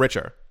could become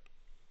richer.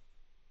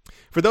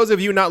 For those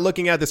of you not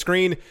looking at the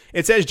screen,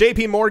 it says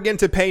JPMorgan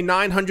to pay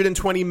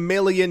 $920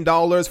 million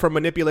for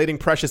manipulating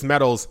precious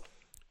metals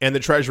in the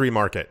treasury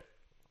market.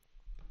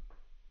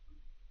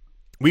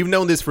 We've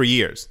known this for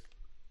years.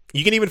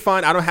 You can even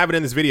find, I don't have it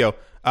in this video,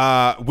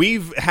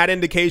 we've had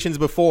indications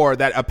before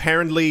that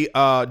apparently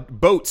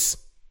boats,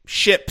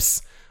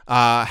 ships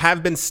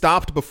have been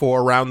stopped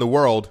before around the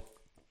world,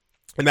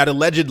 and that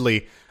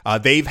allegedly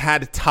they've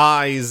had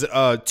ties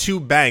to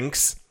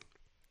banks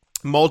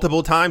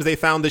multiple times. They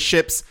found the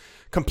ships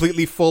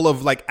completely full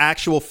of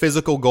actual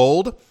physical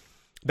gold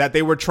that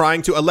they were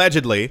trying to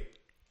allegedly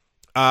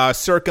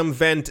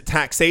circumvent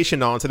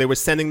taxation on. So they were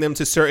sending them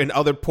to certain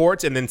other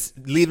ports and then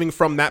leaving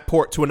from that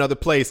port to another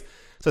place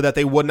so that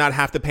they would not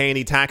have to pay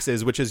any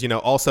taxes, which is,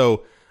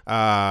 also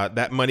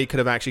that money could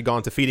have actually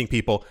gone to feeding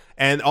people.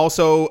 And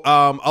also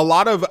a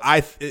lot of,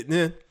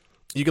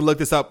 you can look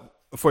this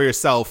up for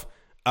yourself.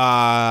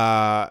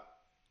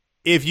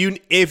 If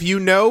you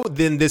know,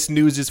 then this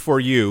news is for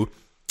you.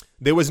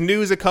 There was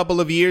news a couple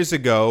of years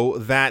ago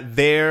that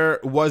there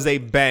was a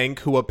bank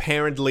who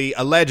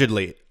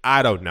allegedly,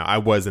 I don't know, I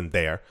wasn't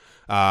there,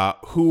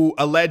 who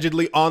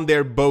allegedly on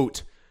their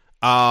boat,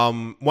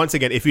 once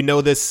again, if you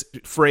know this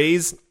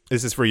phrase,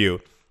 this is for you,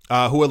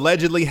 who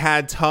allegedly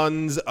had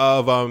tons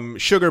of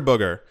sugar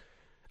booger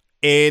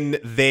in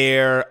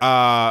their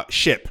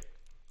ship.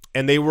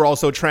 And they were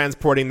also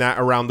transporting that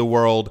around the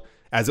world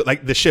as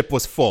the ship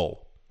was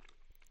full.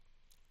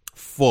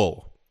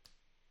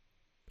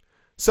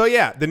 So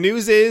yeah, the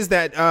news is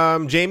that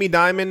Jamie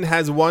Dimon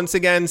has once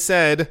again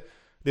said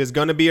there's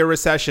going to be a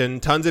recession.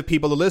 Tons of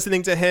people are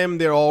listening to him.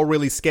 They're all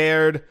really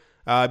scared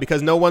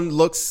because no one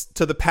looks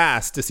to the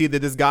past to see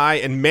that this guy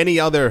and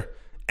many other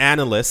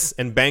analysts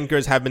and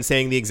bankers have been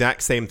saying the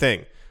exact same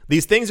thing.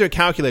 These things are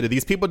calculated.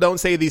 These people don't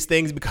say these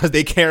things because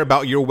they care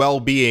about your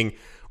well-being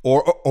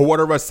or what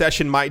a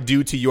recession might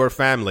do to your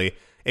family.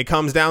 It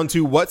comes down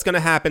to what's going to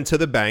happen to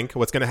the bank,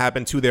 what's going to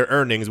happen to their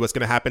earnings, what's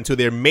going to happen to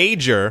their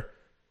major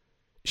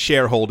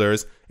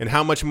shareholders, and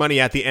how much money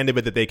at the end of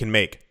it that they can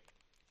make.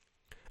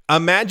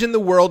 Imagine the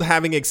world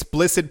having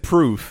explicit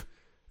proof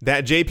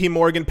that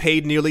JPMorgan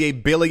paid nearly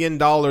 $1 billion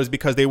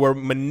because they were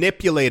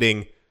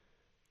manipulating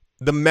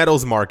the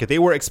metals market. They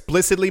were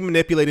explicitly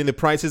manipulating the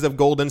prices of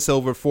gold and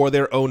silver for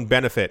their own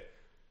benefit.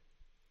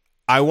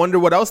 I wonder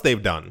what else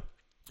they've done.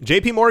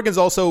 JPMorgan is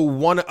also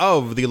one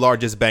of the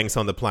largest banks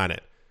on the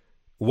planet.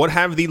 What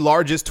have the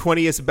largest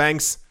 20th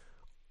banks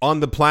on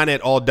the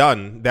planet all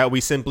done that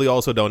we simply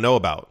also don't know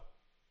about?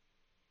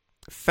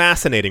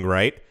 Fascinating,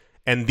 right?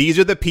 And these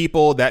are the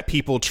people that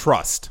people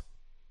trust.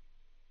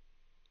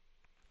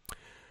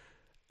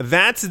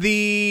 That's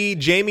the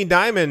Jamie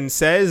Dimon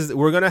says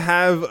we're going to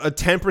have a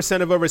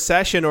 10% of a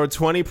recession or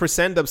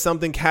 20% of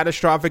something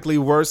catastrophically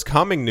worse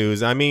coming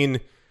news. I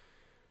mean,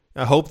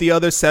 I hope the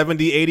other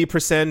 70,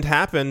 80%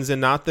 happens and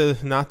not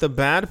the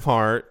bad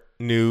part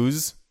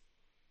news.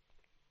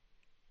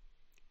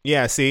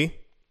 Yeah, see?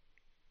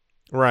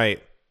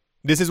 Right.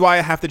 This is why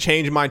I have to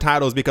change my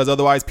titles, because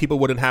otherwise people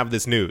wouldn't have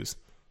this news.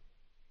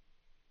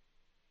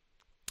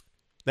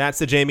 That's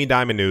the Jamie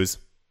Dimon news.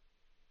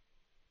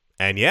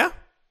 And yeah.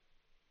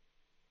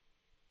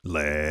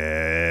 Let's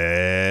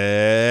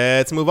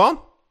move on.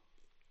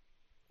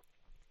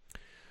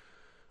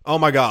 Oh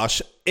my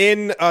gosh.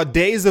 In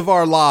Days of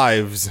Our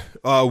Lives,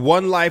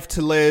 One Life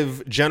to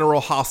Live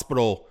General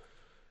Hospital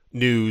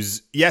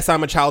news. Yes,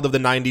 I'm a child of the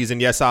 90s, and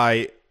yes,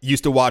 I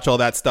used to watch all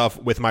that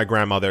stuff with my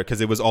grandmother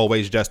because it was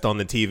always just on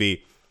the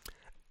TV.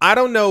 I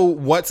don't know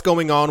what's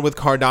going on with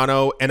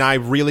Cardano, and I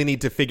really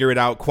need to figure it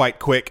out quite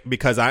quick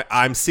because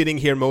I'm sitting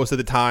here most of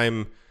the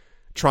time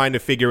trying to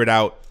figure it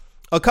out.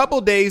 A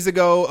couple days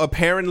ago,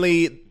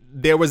 apparently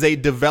there was a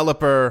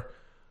developer,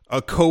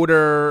 a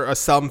coder,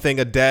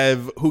 a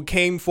dev, who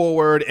came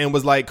forward and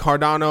was like,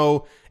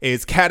 Cardano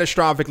is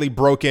catastrophically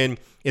broken.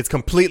 It's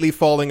completely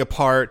falling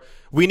apart.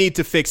 We need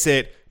to fix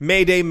it.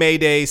 Mayday,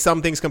 mayday,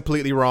 something's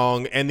completely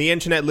wrong. And the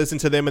internet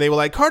listened to them and they were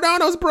like,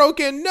 Cardano's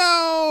broken,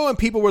 no! And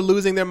people were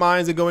losing their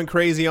minds and going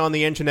crazy on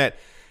the internet.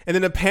 And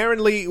then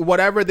apparently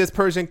whatever this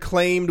person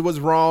claimed was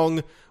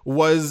wrong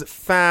was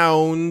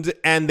found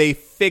and they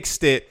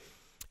fixed it.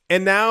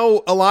 And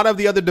now a lot of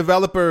the other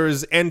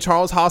developers, and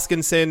Charles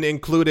Hoskinson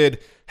included,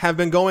 have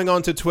been going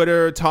onto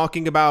Twitter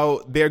talking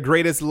about their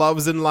greatest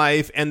loves in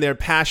life and their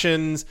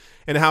passions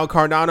and how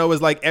Cardano is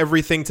like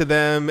everything to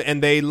them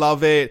and they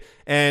love it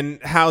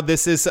and how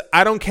this is,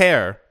 I don't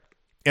care.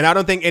 And I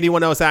don't think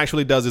anyone else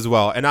actually does as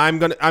well. And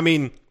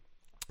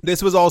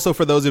this was also,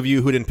 for those of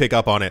you who didn't pick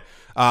up on it,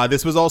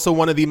 this was also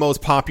one of the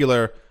most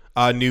popular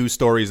news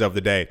stories of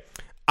the day.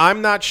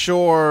 I'm not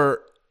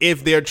sure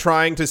if they're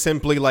trying to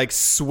simply like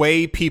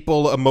sway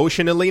people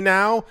emotionally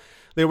now.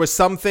 There was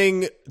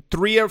something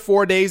 3 or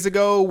 4 days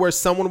ago where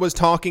someone was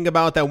talking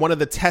about that one of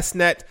the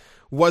testnet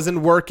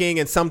wasn't working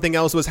and something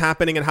else was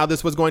happening and how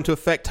this was going to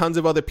affect tons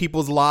of other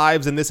people's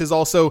lives. And this is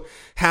also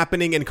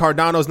happening and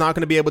Cardano's not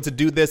going to be able to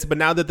do this. But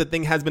now that the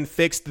thing has been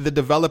fixed, the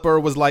developer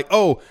was like,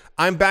 oh,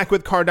 I'm back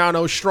with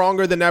Cardano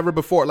stronger than ever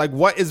before. Like,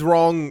 what is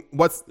wrong?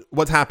 What's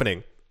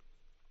happening?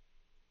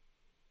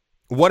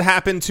 What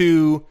happened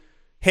to,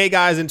 hey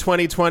guys, in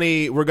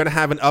 2020, we're going to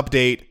have an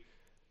update.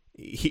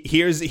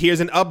 Here's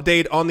an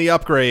update on the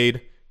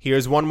upgrade.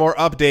 Here's one more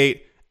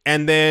update.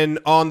 And then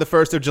on the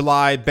 1st of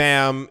July,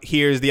 bam,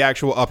 here's the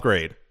actual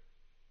upgrade.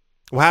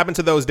 What happened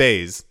to those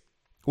days?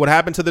 What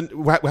happened to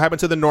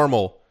the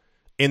normal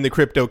in the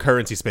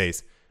cryptocurrency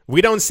space?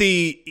 We don't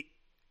see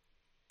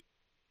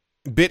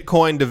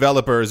Bitcoin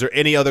developers or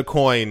any other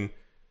coin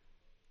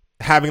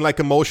having like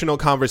emotional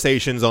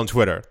conversations on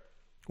Twitter.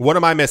 What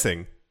am I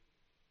missing?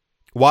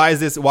 Why is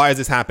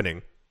this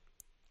happening?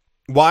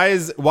 Why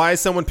is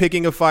someone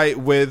picking a fight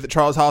with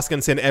Charles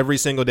Hoskinson every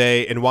single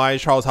day, and why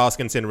is Charles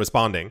Hoskinson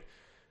responding?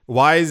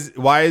 Why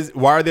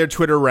are there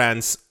Twitter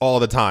rants all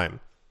the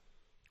time?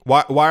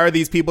 Why are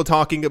these people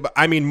talking about,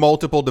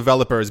 multiple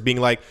developers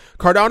being like,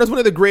 Cardano is one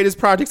of the greatest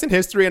projects in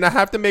history and I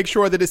have to make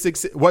sure that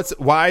it's,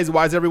 why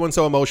is everyone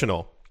so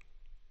emotional?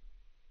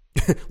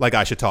 Like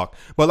I should talk.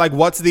 But like,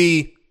 what's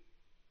the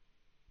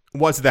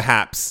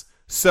haps?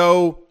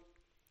 So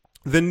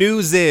the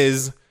news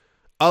is,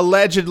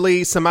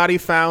 allegedly, somebody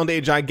found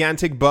a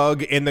gigantic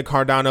bug in the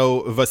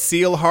Cardano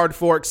Vasil hard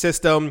fork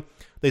system.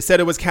 They said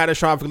it was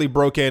catastrophically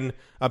broken.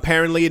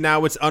 Apparently,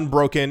 now it's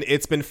unbroken.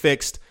 It's been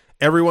fixed.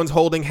 Everyone's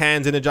holding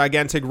hands in a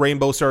gigantic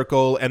rainbow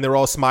circle, and they're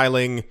all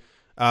smiling,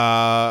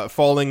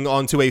 falling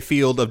onto a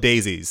field of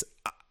daisies.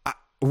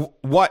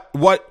 What?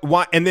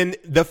 And then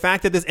the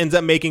fact that this ends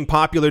up making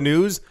popular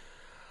news,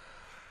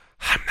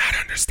 I'm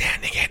not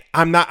understanding it.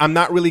 I'm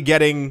not really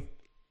getting.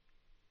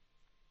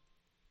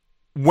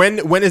 When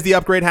is the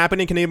upgrade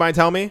happening? Can anybody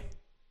tell me?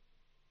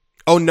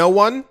 Oh, no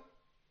one?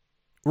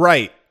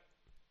 Right.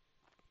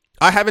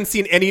 I haven't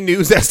seen any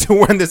news as to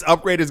when this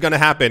upgrade is going to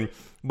happen.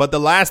 But the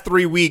last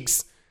 3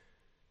 weeks,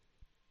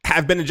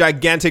 have been a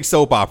gigantic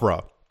soap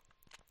opera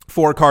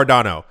for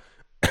Cardano.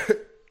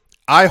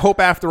 I hope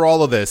after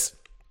all of this,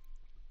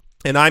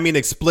 and I mean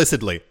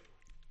explicitly,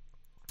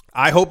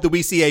 I hope that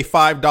we see a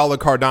 $5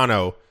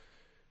 Cardano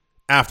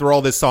after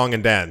all this song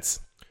and dance.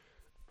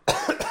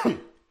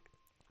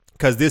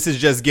 Because this is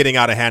just getting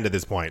out of hand at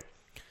this point.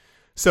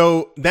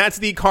 So that's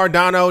the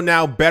Cardano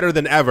now better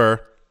than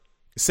ever,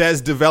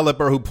 says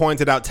developer who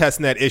pointed out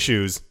testnet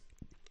issues.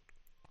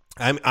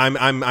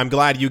 I'm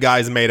glad you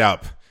guys made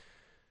up.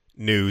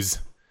 News.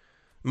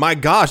 My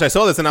gosh, I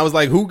saw this and I was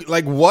like, who,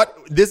 like, what?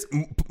 This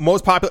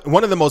most popular,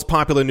 one of the most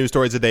popular news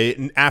stories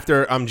today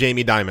after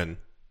Jamie Dimon.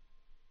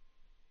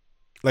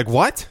 Like,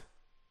 what?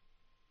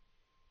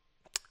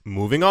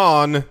 Moving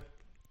on.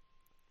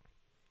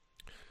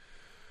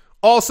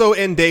 Also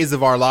in Days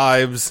of Our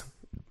Lives,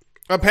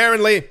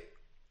 apparently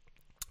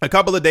a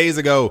couple of days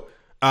ago,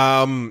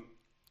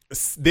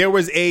 there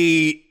was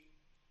an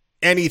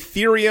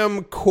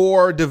Ethereum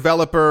core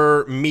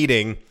developer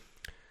meeting.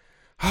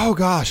 Oh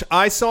gosh,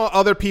 I saw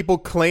other people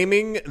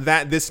claiming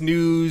that this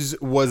news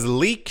was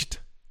leaked,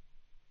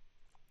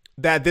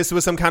 that this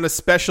was some kind of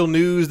special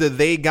news that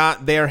they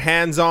got their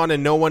hands on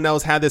and no one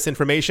else had this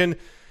information.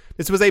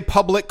 This was a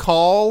public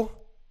call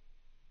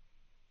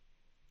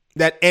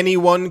that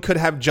anyone could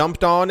have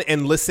jumped on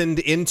and listened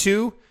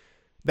into.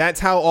 That's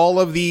how all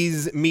of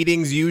these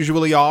meetings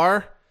usually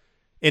are.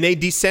 In a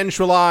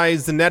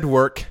decentralized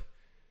network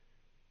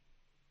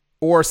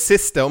or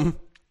system,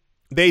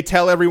 they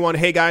tell everyone,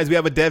 hey guys, we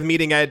have a dev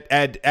meeting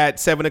at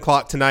 7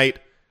 o'clock tonight.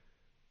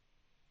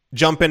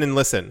 Jump in and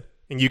listen.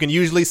 And you can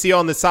usually see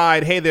on the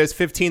side, hey, there's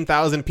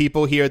 15,000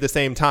 people here at the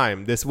same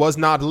time. This was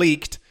not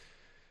leaked.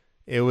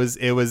 It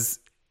was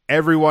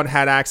everyone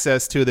had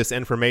access to this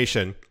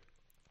information.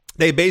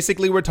 They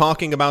basically were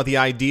talking about the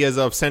ideas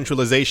of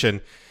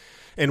centralization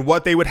and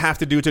what they would have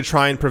to do to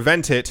try and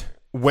prevent it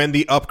when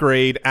the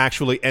upgrade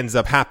actually ends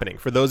up happening.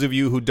 For those of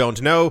you who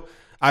don't know,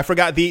 I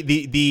forgot the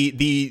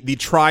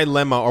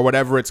trilemma or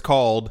whatever it's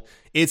called.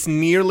 It's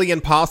nearly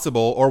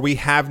impossible, or we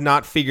have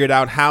not figured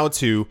out how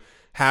to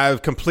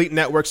have complete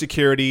network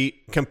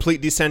security,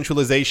 complete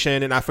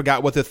decentralization, and I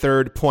forgot what the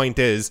third point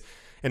is.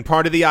 And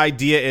part of the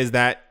idea is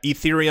that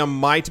Ethereum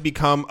might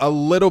become a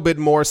little bit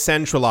more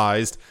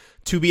centralized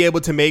to be able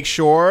to make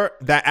sure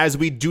that as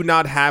we do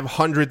not have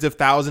hundreds of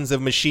thousands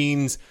of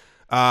machines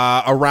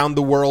around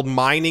the world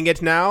mining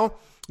it now,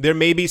 there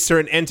may be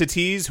certain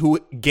entities who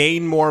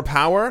gain more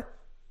power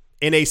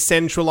in a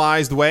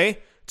centralized way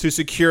to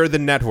secure the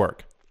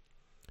network.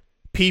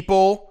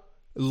 People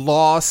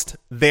lost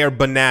their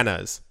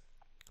bananas.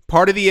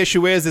 Part of the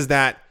issue is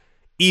that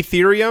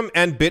Ethereum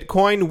and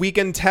Bitcoin, we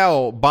can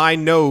tell by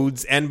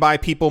nodes and by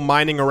people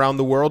mining around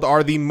the world,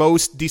 are the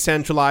most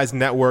decentralized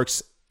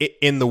networks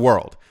in the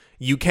world.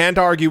 You can't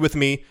argue with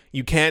me.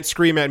 You can't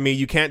scream at me.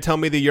 You can't tell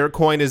me that your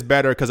coin is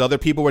better, because other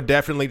people were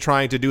definitely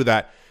trying to do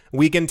that.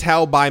 We can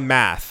tell by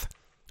math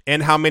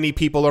and how many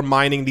people are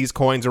mining these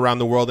coins around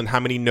the world and how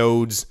many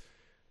nodes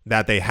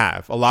that they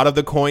have. A lot of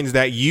the coins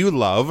that you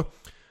love,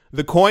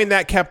 the coin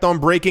that kept on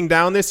breaking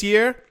down this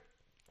year,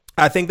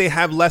 I think they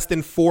have less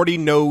than 40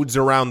 nodes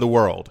around the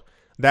world.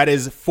 That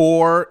is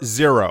 40,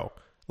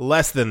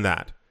 less than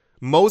that.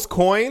 Most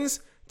coins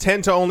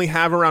tend to only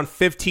have around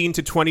 15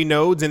 to 20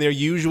 nodes, and they're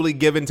usually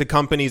given to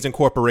companies and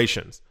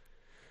corporations.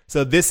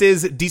 So this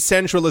is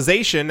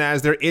decentralization,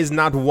 as there is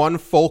not one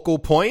focal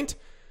point.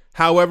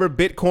 However,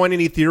 Bitcoin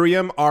and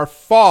Ethereum are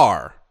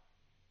far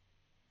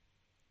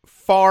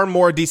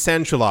more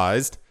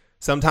decentralized,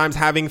 sometimes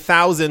having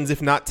thousands,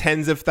 if not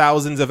tens of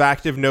thousands of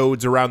active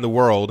nodes around the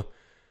world,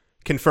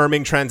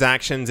 confirming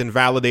transactions and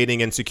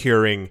validating and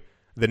securing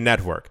the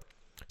network.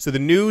 So the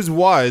news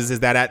is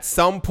that at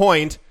some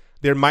point,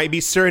 there might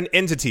be certain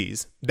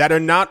entities that are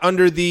not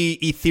under the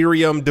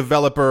Ethereum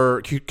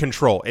developer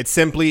control. It's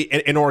simply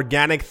an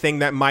organic thing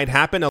that might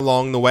happen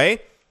along the way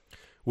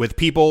with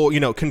people,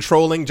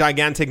 controlling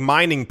gigantic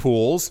mining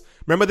pools.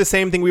 Remember the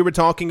same thing we were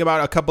talking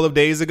about a couple of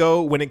days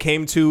ago when it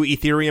came to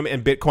Ethereum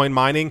and Bitcoin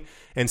mining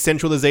and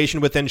centralization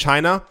within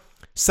China?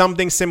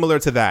 Something similar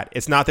to that.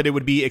 It's not that it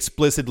would be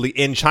explicitly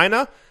in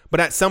China,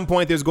 but at some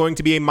point there's going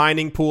to be a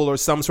mining pool or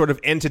some sort of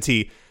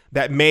entity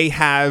that may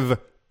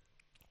have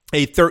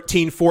a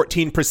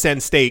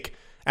 13-14% stake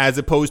as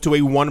opposed to a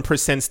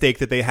 1% stake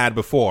that they had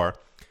before.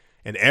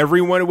 And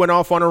everyone went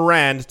off on a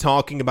rant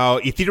talking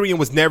about Ethereum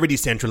was never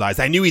decentralized.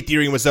 I knew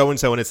Ethereum was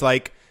so-and-so. And it's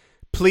like,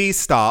 please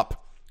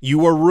stop.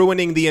 You are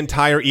ruining the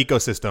entire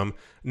ecosystem.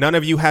 None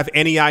of you have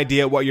any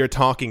idea what you're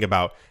talking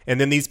about. And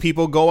then these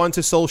people go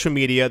onto social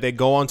media, they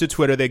go onto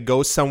Twitter, they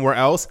go somewhere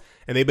else,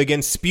 and they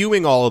begin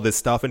spewing all of this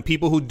stuff. And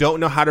people who don't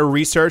know how to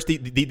research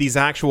these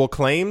actual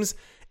claims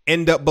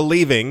end up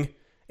believing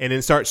and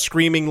then start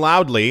screaming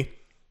loudly,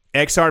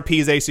 XRP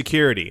is a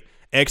security,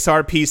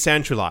 XRP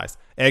centralized,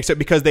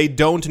 because they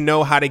don't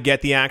know how to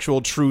get the actual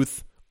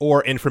truth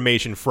or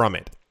information from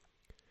it.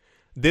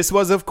 This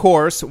was, of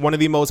course, one of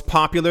the most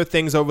popular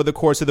things over the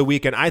course of the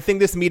weekend. I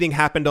think this meeting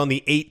happened on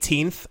the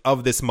 18th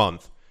of this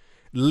month,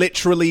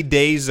 literally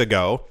days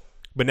ago.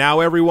 But now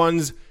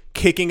everyone's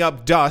kicking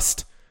up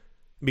dust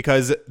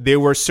because there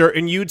were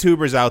certain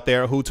YouTubers out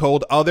there who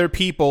told other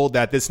people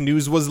that this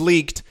news was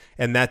leaked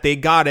and that they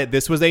got it.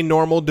 This was a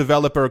normal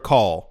developer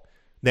call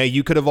that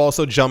you could have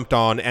also jumped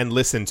on and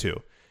listened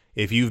to.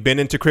 If you've been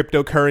into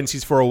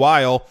cryptocurrencies for a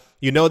while,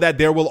 you know that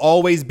there will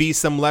always be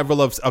some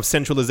level of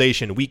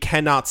centralization. We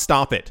cannot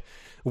stop it.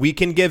 We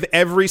can give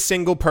every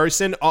single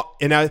person,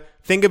 and I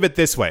think of it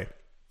this way,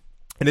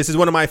 and this is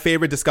one of my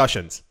favorite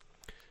discussions.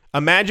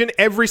 Imagine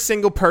every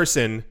single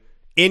person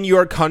in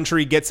your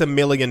country gets $1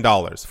 million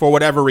for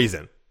whatever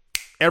reason.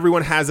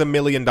 Everyone has $1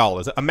 million.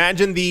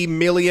 Imagine the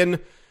million,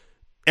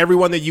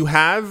 everyone that you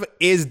have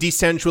is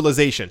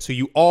decentralization. So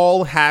you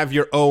all have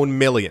your own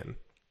million.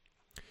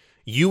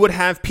 You would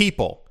have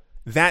people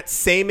that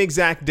same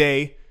exact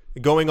day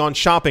going on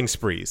shopping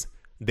sprees.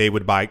 They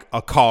would buy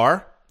a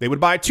car. They would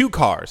buy 2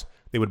 cars.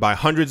 They would buy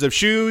hundreds of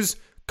shoes,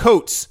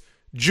 coats,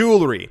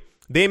 jewelry.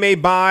 They may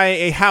buy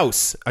a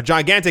house, a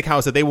gigantic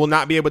house that they will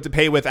not be able to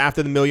pay with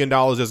after the $1 million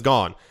is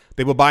gone.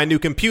 They will buy new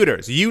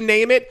computers. You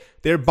name it,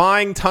 they're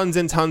buying tons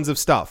and tons of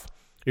stuff.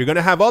 You're going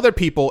to have other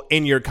people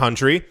in your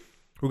country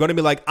who are going to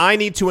be like, I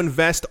need to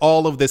invest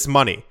all of this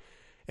money.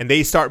 And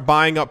they start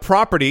buying up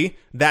property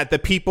that the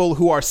people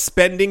who are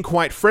spending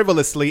quite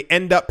frivolously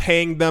end up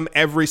paying them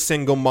every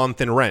single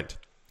month in rent.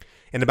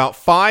 In about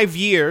 5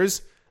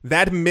 years,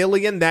 that $1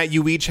 million that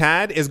you each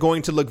had is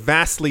going to look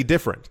vastly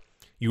different.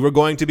 You're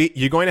going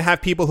to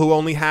have people who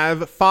only have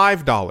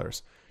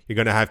 $5. You're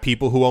going to have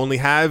people who only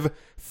have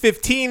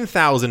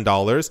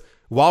 $15,000,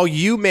 while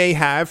you may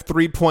have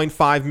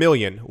 $3.5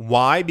 million.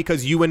 Why?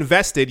 Because you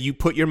invested, you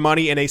put your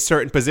money in a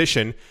certain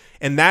position.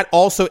 And that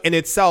also in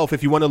itself,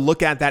 if you want to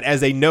look at that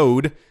as a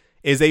node,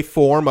 is a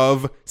form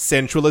of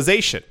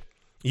centralization.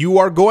 You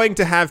are going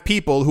to have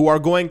people who are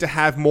going to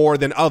have more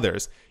than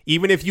others.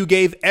 Even if you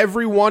gave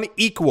everyone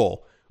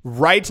equal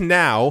right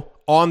now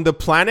on the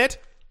planet,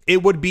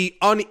 it would be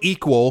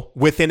unequal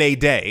within a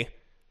day.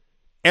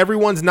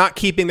 Everyone's not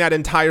keeping that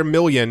entire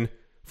million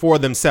for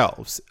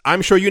themselves.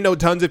 I'm sure you know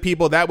tons of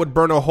people that would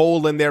burn a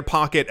hole in their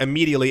pocket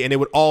immediately and it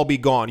would all be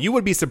gone. You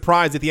would be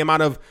surprised at the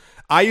amount of,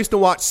 I used to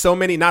watch so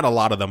many, not a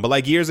lot of them, but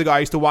like years ago, I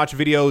used to watch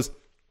videos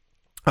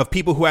of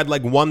people who had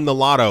like won the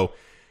lotto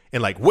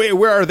and like,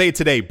 where are they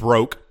today?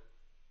 Broke.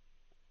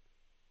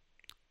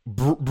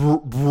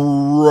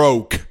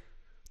 Broke.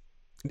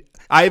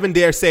 I even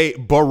dare say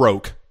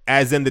baroque,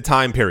 as in the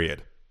time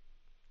period.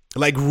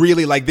 Like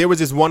really, like there was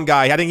this one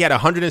guy, I think he had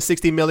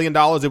 $160 million.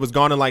 It was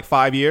gone in like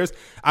 5 years.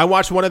 I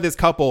watched one of this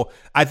couple.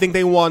 I think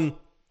they won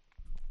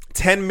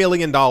 $10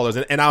 million.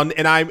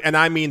 And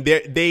I mean,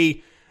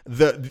 the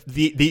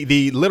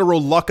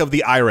literal luck of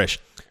the Irish.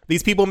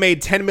 These people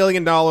made $10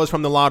 million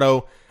from the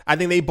lotto. I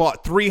think they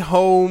bought 3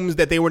 homes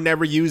that they were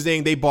never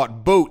using. They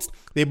bought boats.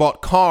 They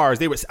bought cars.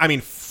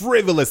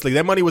 Frivolously.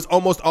 That money was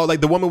almost all, like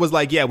the woman was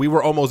like, yeah, we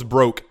were almost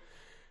broke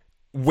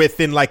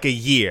within like a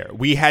year.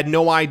 We had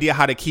no idea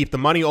how to keep the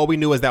money. All we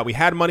knew is that we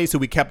had money, so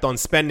we kept on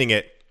spending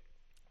it.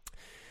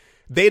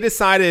 They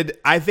decided,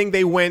 I think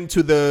they went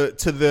to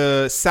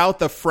the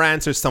south of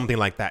France or something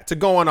like that to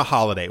go on a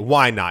holiday.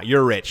 Why not?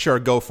 You're rich. Sure,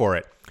 go for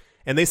it.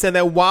 And they said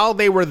that while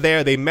they were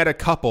there, they met a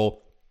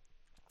couple.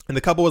 And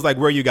the couple was like,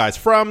 where are you guys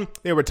from?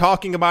 They were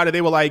talking about it.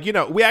 They were like,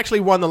 we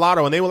actually won the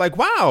lotto. And they were like,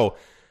 wow,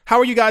 how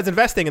are you guys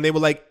investing? And they were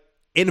like,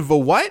 in the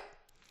what?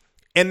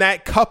 And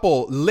that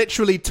couple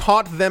literally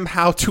taught them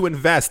how to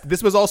invest.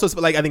 This was also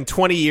like, I think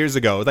 20 years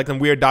ago. It was like some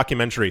weird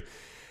documentary.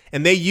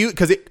 And they used,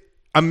 because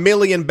 $1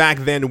 million back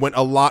then went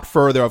a lot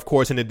further, of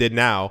course, than it did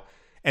now.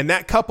 And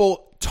that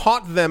couple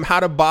taught them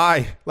how to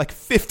buy like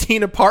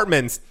 15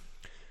 apartments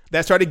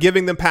that started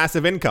giving them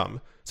passive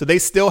income. So they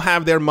still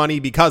have their money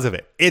because of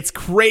it. It's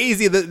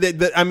crazy.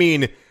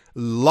 Lucky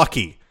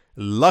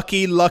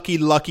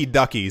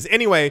duckies.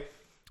 Anyway,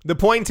 the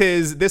point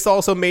is, this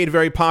also made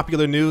very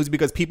popular news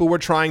because people were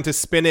trying to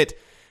spin it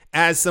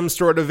as some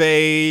sort of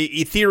a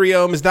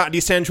Ethereum is not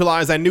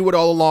decentralized. I knew it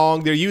all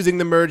along. They're using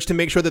the merge to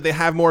make sure that they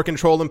have more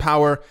control and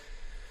power.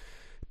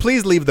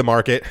 Please leave the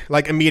market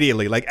like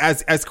immediately, like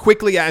as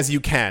quickly as you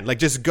can. Like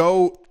just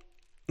go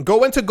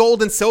into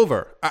gold and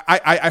silver.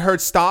 I heard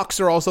stocks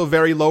are also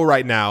very low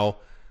right now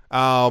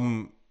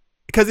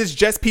because it's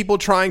just people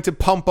trying to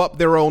pump up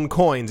their own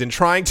coins and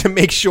trying to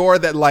make sure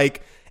that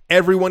like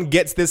everyone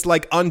gets this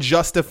like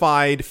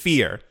unjustified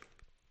fear.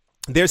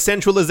 There's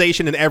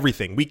centralization in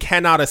everything. We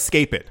cannot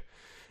escape it.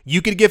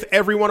 You could give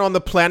everyone on the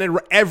planet,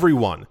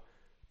 everyone,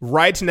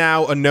 right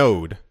now a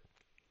node.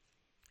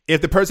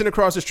 If the person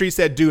across the street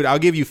said, dude, I'll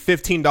give you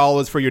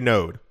 $15 for your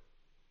node,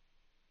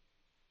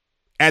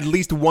 at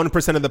least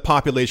 1% of the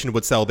population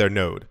would sell their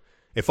node.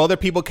 If other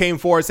people came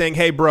forward saying,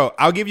 hey, bro,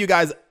 I'll give you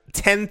guys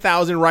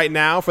 10,000 right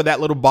now for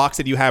that little box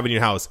that you have in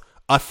your house.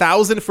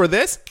 1,000 for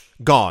this?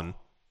 Gone.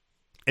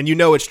 And you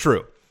know it's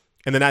true.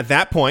 And then at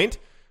that point,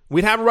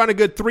 we'd have around a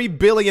good 3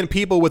 billion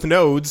people with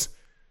nodes,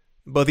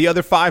 but the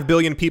other 5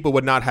 billion people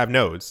would not have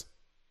nodes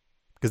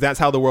because that's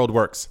how the world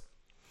works.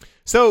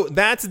 So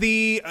that's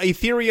the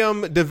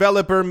Ethereum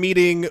developer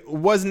meeting.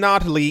 Was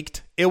not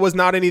leaked. It was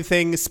not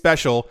anything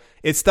special.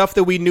 It's stuff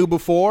that we knew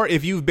before.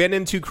 If you've been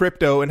into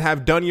crypto and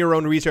have done your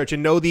own research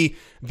and know the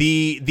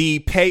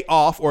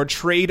payoff or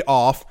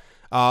trade-off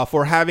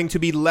for having to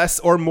be less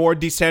or more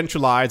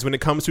decentralized when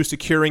it comes to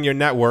securing your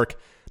network,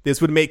 this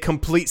would make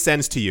complete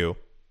sense to you.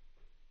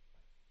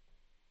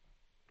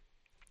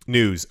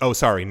 News. Oh,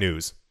 sorry,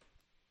 news.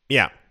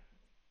 Yeah.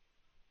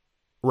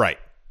 Right.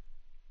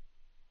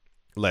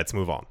 Let's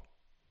move on.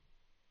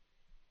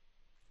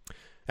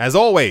 As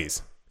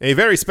always, a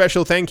very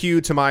special thank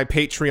you to my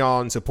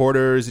Patreon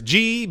supporters,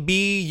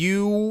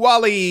 GBU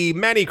Wally,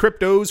 Manny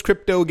Cryptos,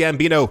 Crypto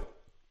Gambino,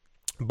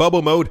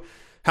 Bubble Mode,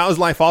 How's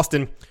Life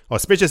Austin,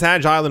 Auspicious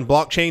Agile and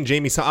Blockchain,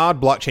 Jamie Saad,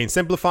 Blockchain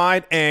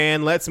Simplified,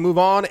 and let's move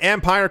on.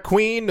 Empire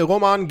Queen,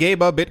 Roman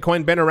Gaba,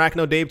 Bitcoin, Ben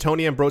Arachno, Dave,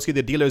 Tony, Ambroski,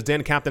 The Dealer's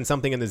Den, Captain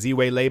Something in the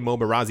Z-Way, Lay, Mo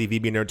Barazi,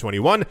 VB Nerd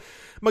 21,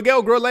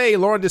 Miguel Grolet,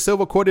 Lauren De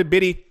Silva, Corded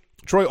Biddy,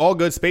 Troy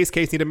Allgood, Space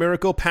Case Need a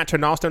Miracle,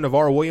 Paternoster,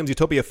 Navarro Williams,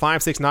 Utopia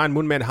 569,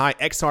 Moonman High,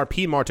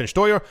 XRP, Martin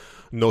Steuer,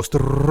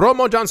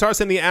 Nostromo, John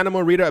Sarson, The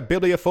Animal Reader,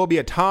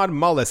 Bibliophobia, Todd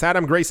Mullis,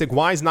 Adam Graysick,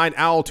 Wise 9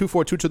 Owl,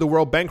 242 to the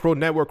World, Bankroll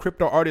Network,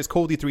 Crypto Artist,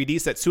 Coldy 3D,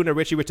 Setsuna,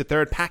 Richie Rich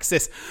III,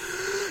 Paxis,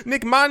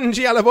 Nick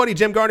Manji, Alavodi,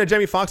 Jim Garner,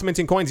 Jamie Fox,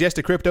 Minting Coins, Yes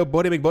to Crypto,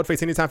 Bodie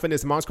McBoatface, Anytime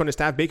Fitness, Mom's Corner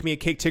Staff, Bake Me a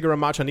Cake, Tigger,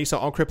 Macha, Nisa,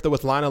 All Crypto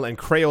with Lionel and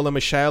Crayola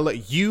Michelle,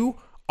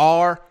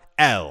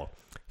 URL.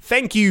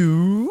 Thank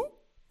you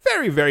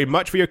very, very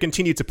much for your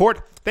continued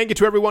support. Thank you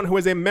to everyone who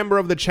is a member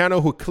of the channel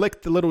who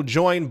clicked the little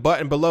join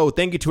button below.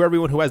 Thank you to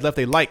everyone who has left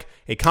a like,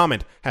 a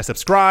comment, has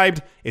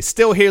subscribed, is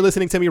still here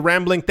listening to me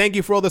rambling. Thank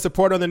you for all the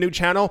support on the new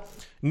channel.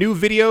 New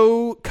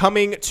video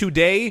coming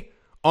today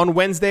on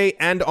Wednesday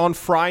and on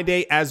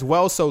Friday as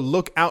well, so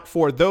look out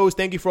for those.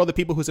 Thank you for all the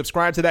people who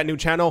subscribe to that new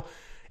channel.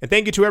 And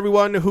thank you to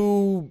everyone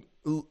who,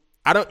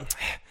 I was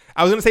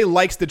going to say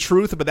likes the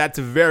truth, but that's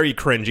very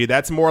cringy.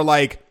 That's more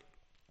like,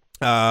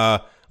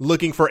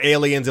 looking for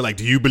aliens and like,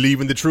 do you believe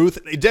in the truth?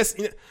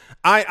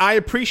 I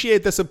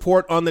appreciate the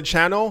support on the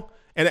channel,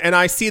 and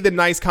I see the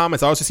nice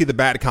comments. I also see the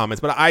bad comments,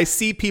 but I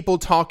see people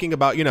talking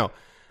about,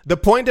 the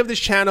point of this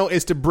channel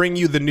is to bring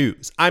you the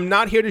news. I'm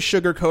not here to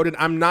sugarcoat it.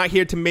 I'm not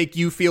here to make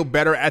you feel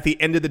better at the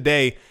end of the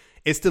day.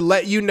 It's to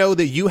let you know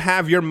that you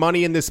have your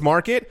money in this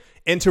market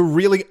and to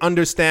really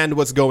understand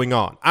what's going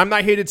on. I'm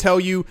not here to tell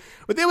you,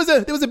 but there was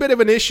a bit of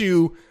an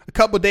issue a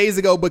couple days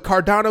ago, but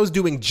Cardano's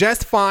doing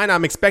just fine.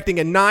 I'm expecting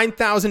a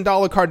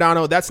 $9,000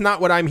 Cardano. That's not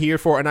what I'm here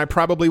for, and I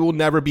probably will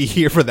never be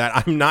here for that.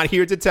 I'm not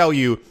here to tell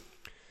you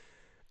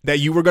that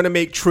you were going to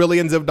make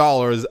trillions of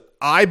dollars.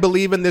 I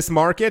believe in this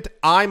market.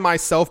 I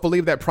myself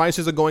believe that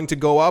prices are going to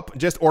go up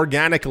just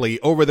organically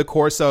over the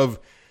course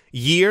of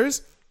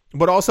years,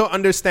 but also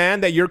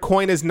understand that your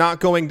coin is not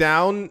going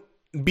down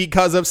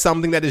because of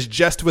something that is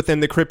just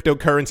within the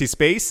cryptocurrency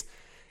space.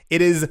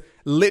 It is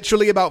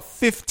literally about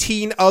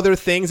 15 other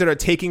things that are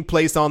taking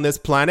place on this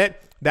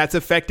planet that's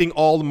affecting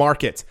all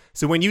markets.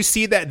 So when you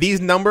see that these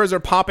numbers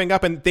are popping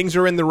up and things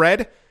are in the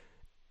red,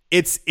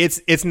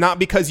 it's not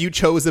because you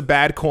chose a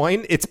bad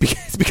coin. It's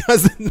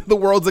because the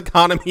world's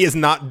economy is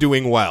not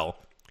doing well.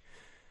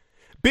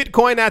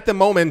 Bitcoin at the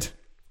moment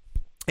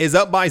is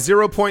up by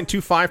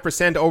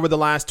 0.25% over the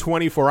last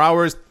 24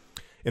 hours.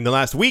 In the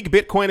last week,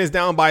 Bitcoin is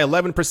down by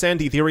 11%,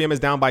 Ethereum is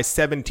down by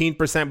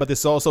 17%, but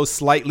this also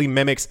slightly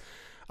mimics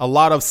a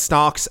lot of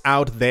stocks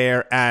out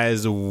there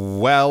as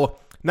well.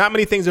 Not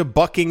many things are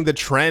bucking the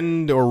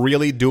trend or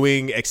really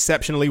doing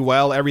exceptionally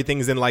well.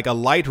 Everything's in like a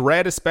light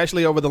red,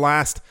 especially over the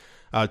last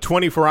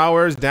 24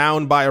 hours,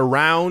 down by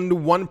around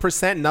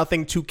 1%.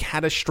 Nothing too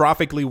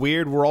catastrophically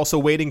weird. We're also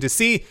waiting to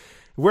see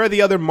where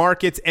the other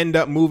markets end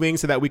up moving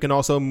so that we can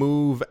also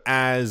move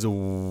as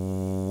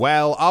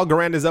well.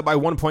 Algorand is up by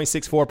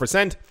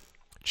 1.64%.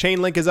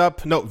 Chainlink is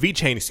up. No,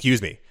 VeChain,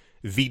 excuse me.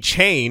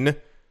 VeChain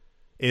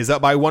is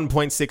up by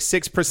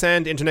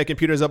 1.66%. Internet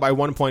Computer is up by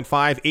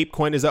 1.5%.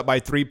 ApeCoin is up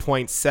by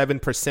 3.7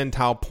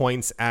 percentile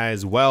points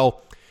as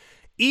well.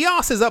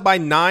 EOS is up by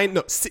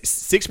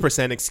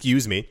 6%,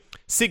 excuse me.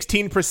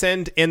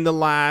 16% in the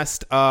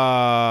last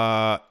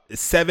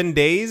 7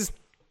 days.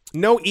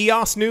 No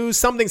EOS news.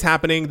 Something's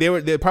happening.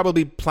 They're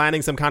probably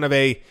planning some kind of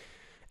an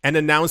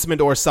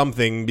announcement or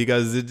something,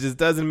 because it just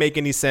doesn't make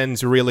any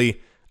sense really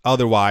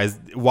otherwise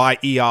why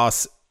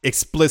EOS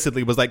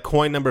explicitly was like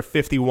coin number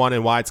 51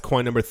 and why it's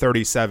coin number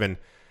 37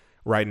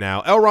 right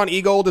now. Elron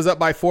eGold is up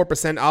by 4%.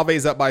 Aave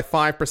is up by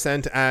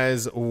 5%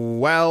 as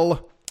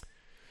well.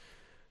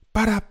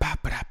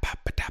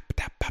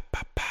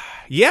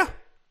 Yeah.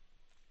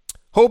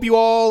 Hope you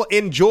all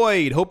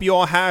enjoyed. Hope you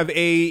all have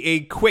a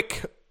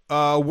quick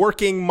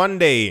working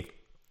Monday.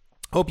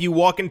 Hope you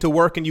walk into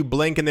work and you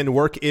blink and then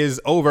work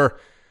is over.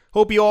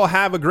 Hope you all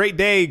have a great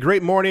day,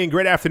 great morning,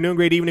 great afternoon,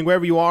 great evening,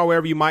 wherever you are,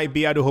 wherever you might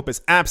be. I do hope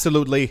it's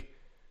absolutely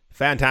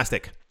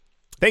fantastic.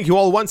 Thank you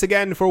all once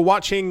again for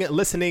watching,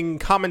 listening,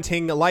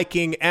 commenting,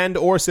 liking, and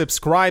or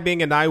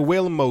subscribing, and I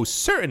will most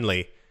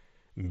certainly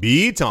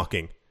be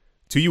talking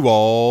to you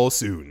all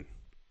soon.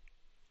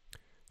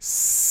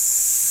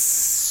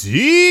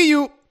 See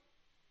you.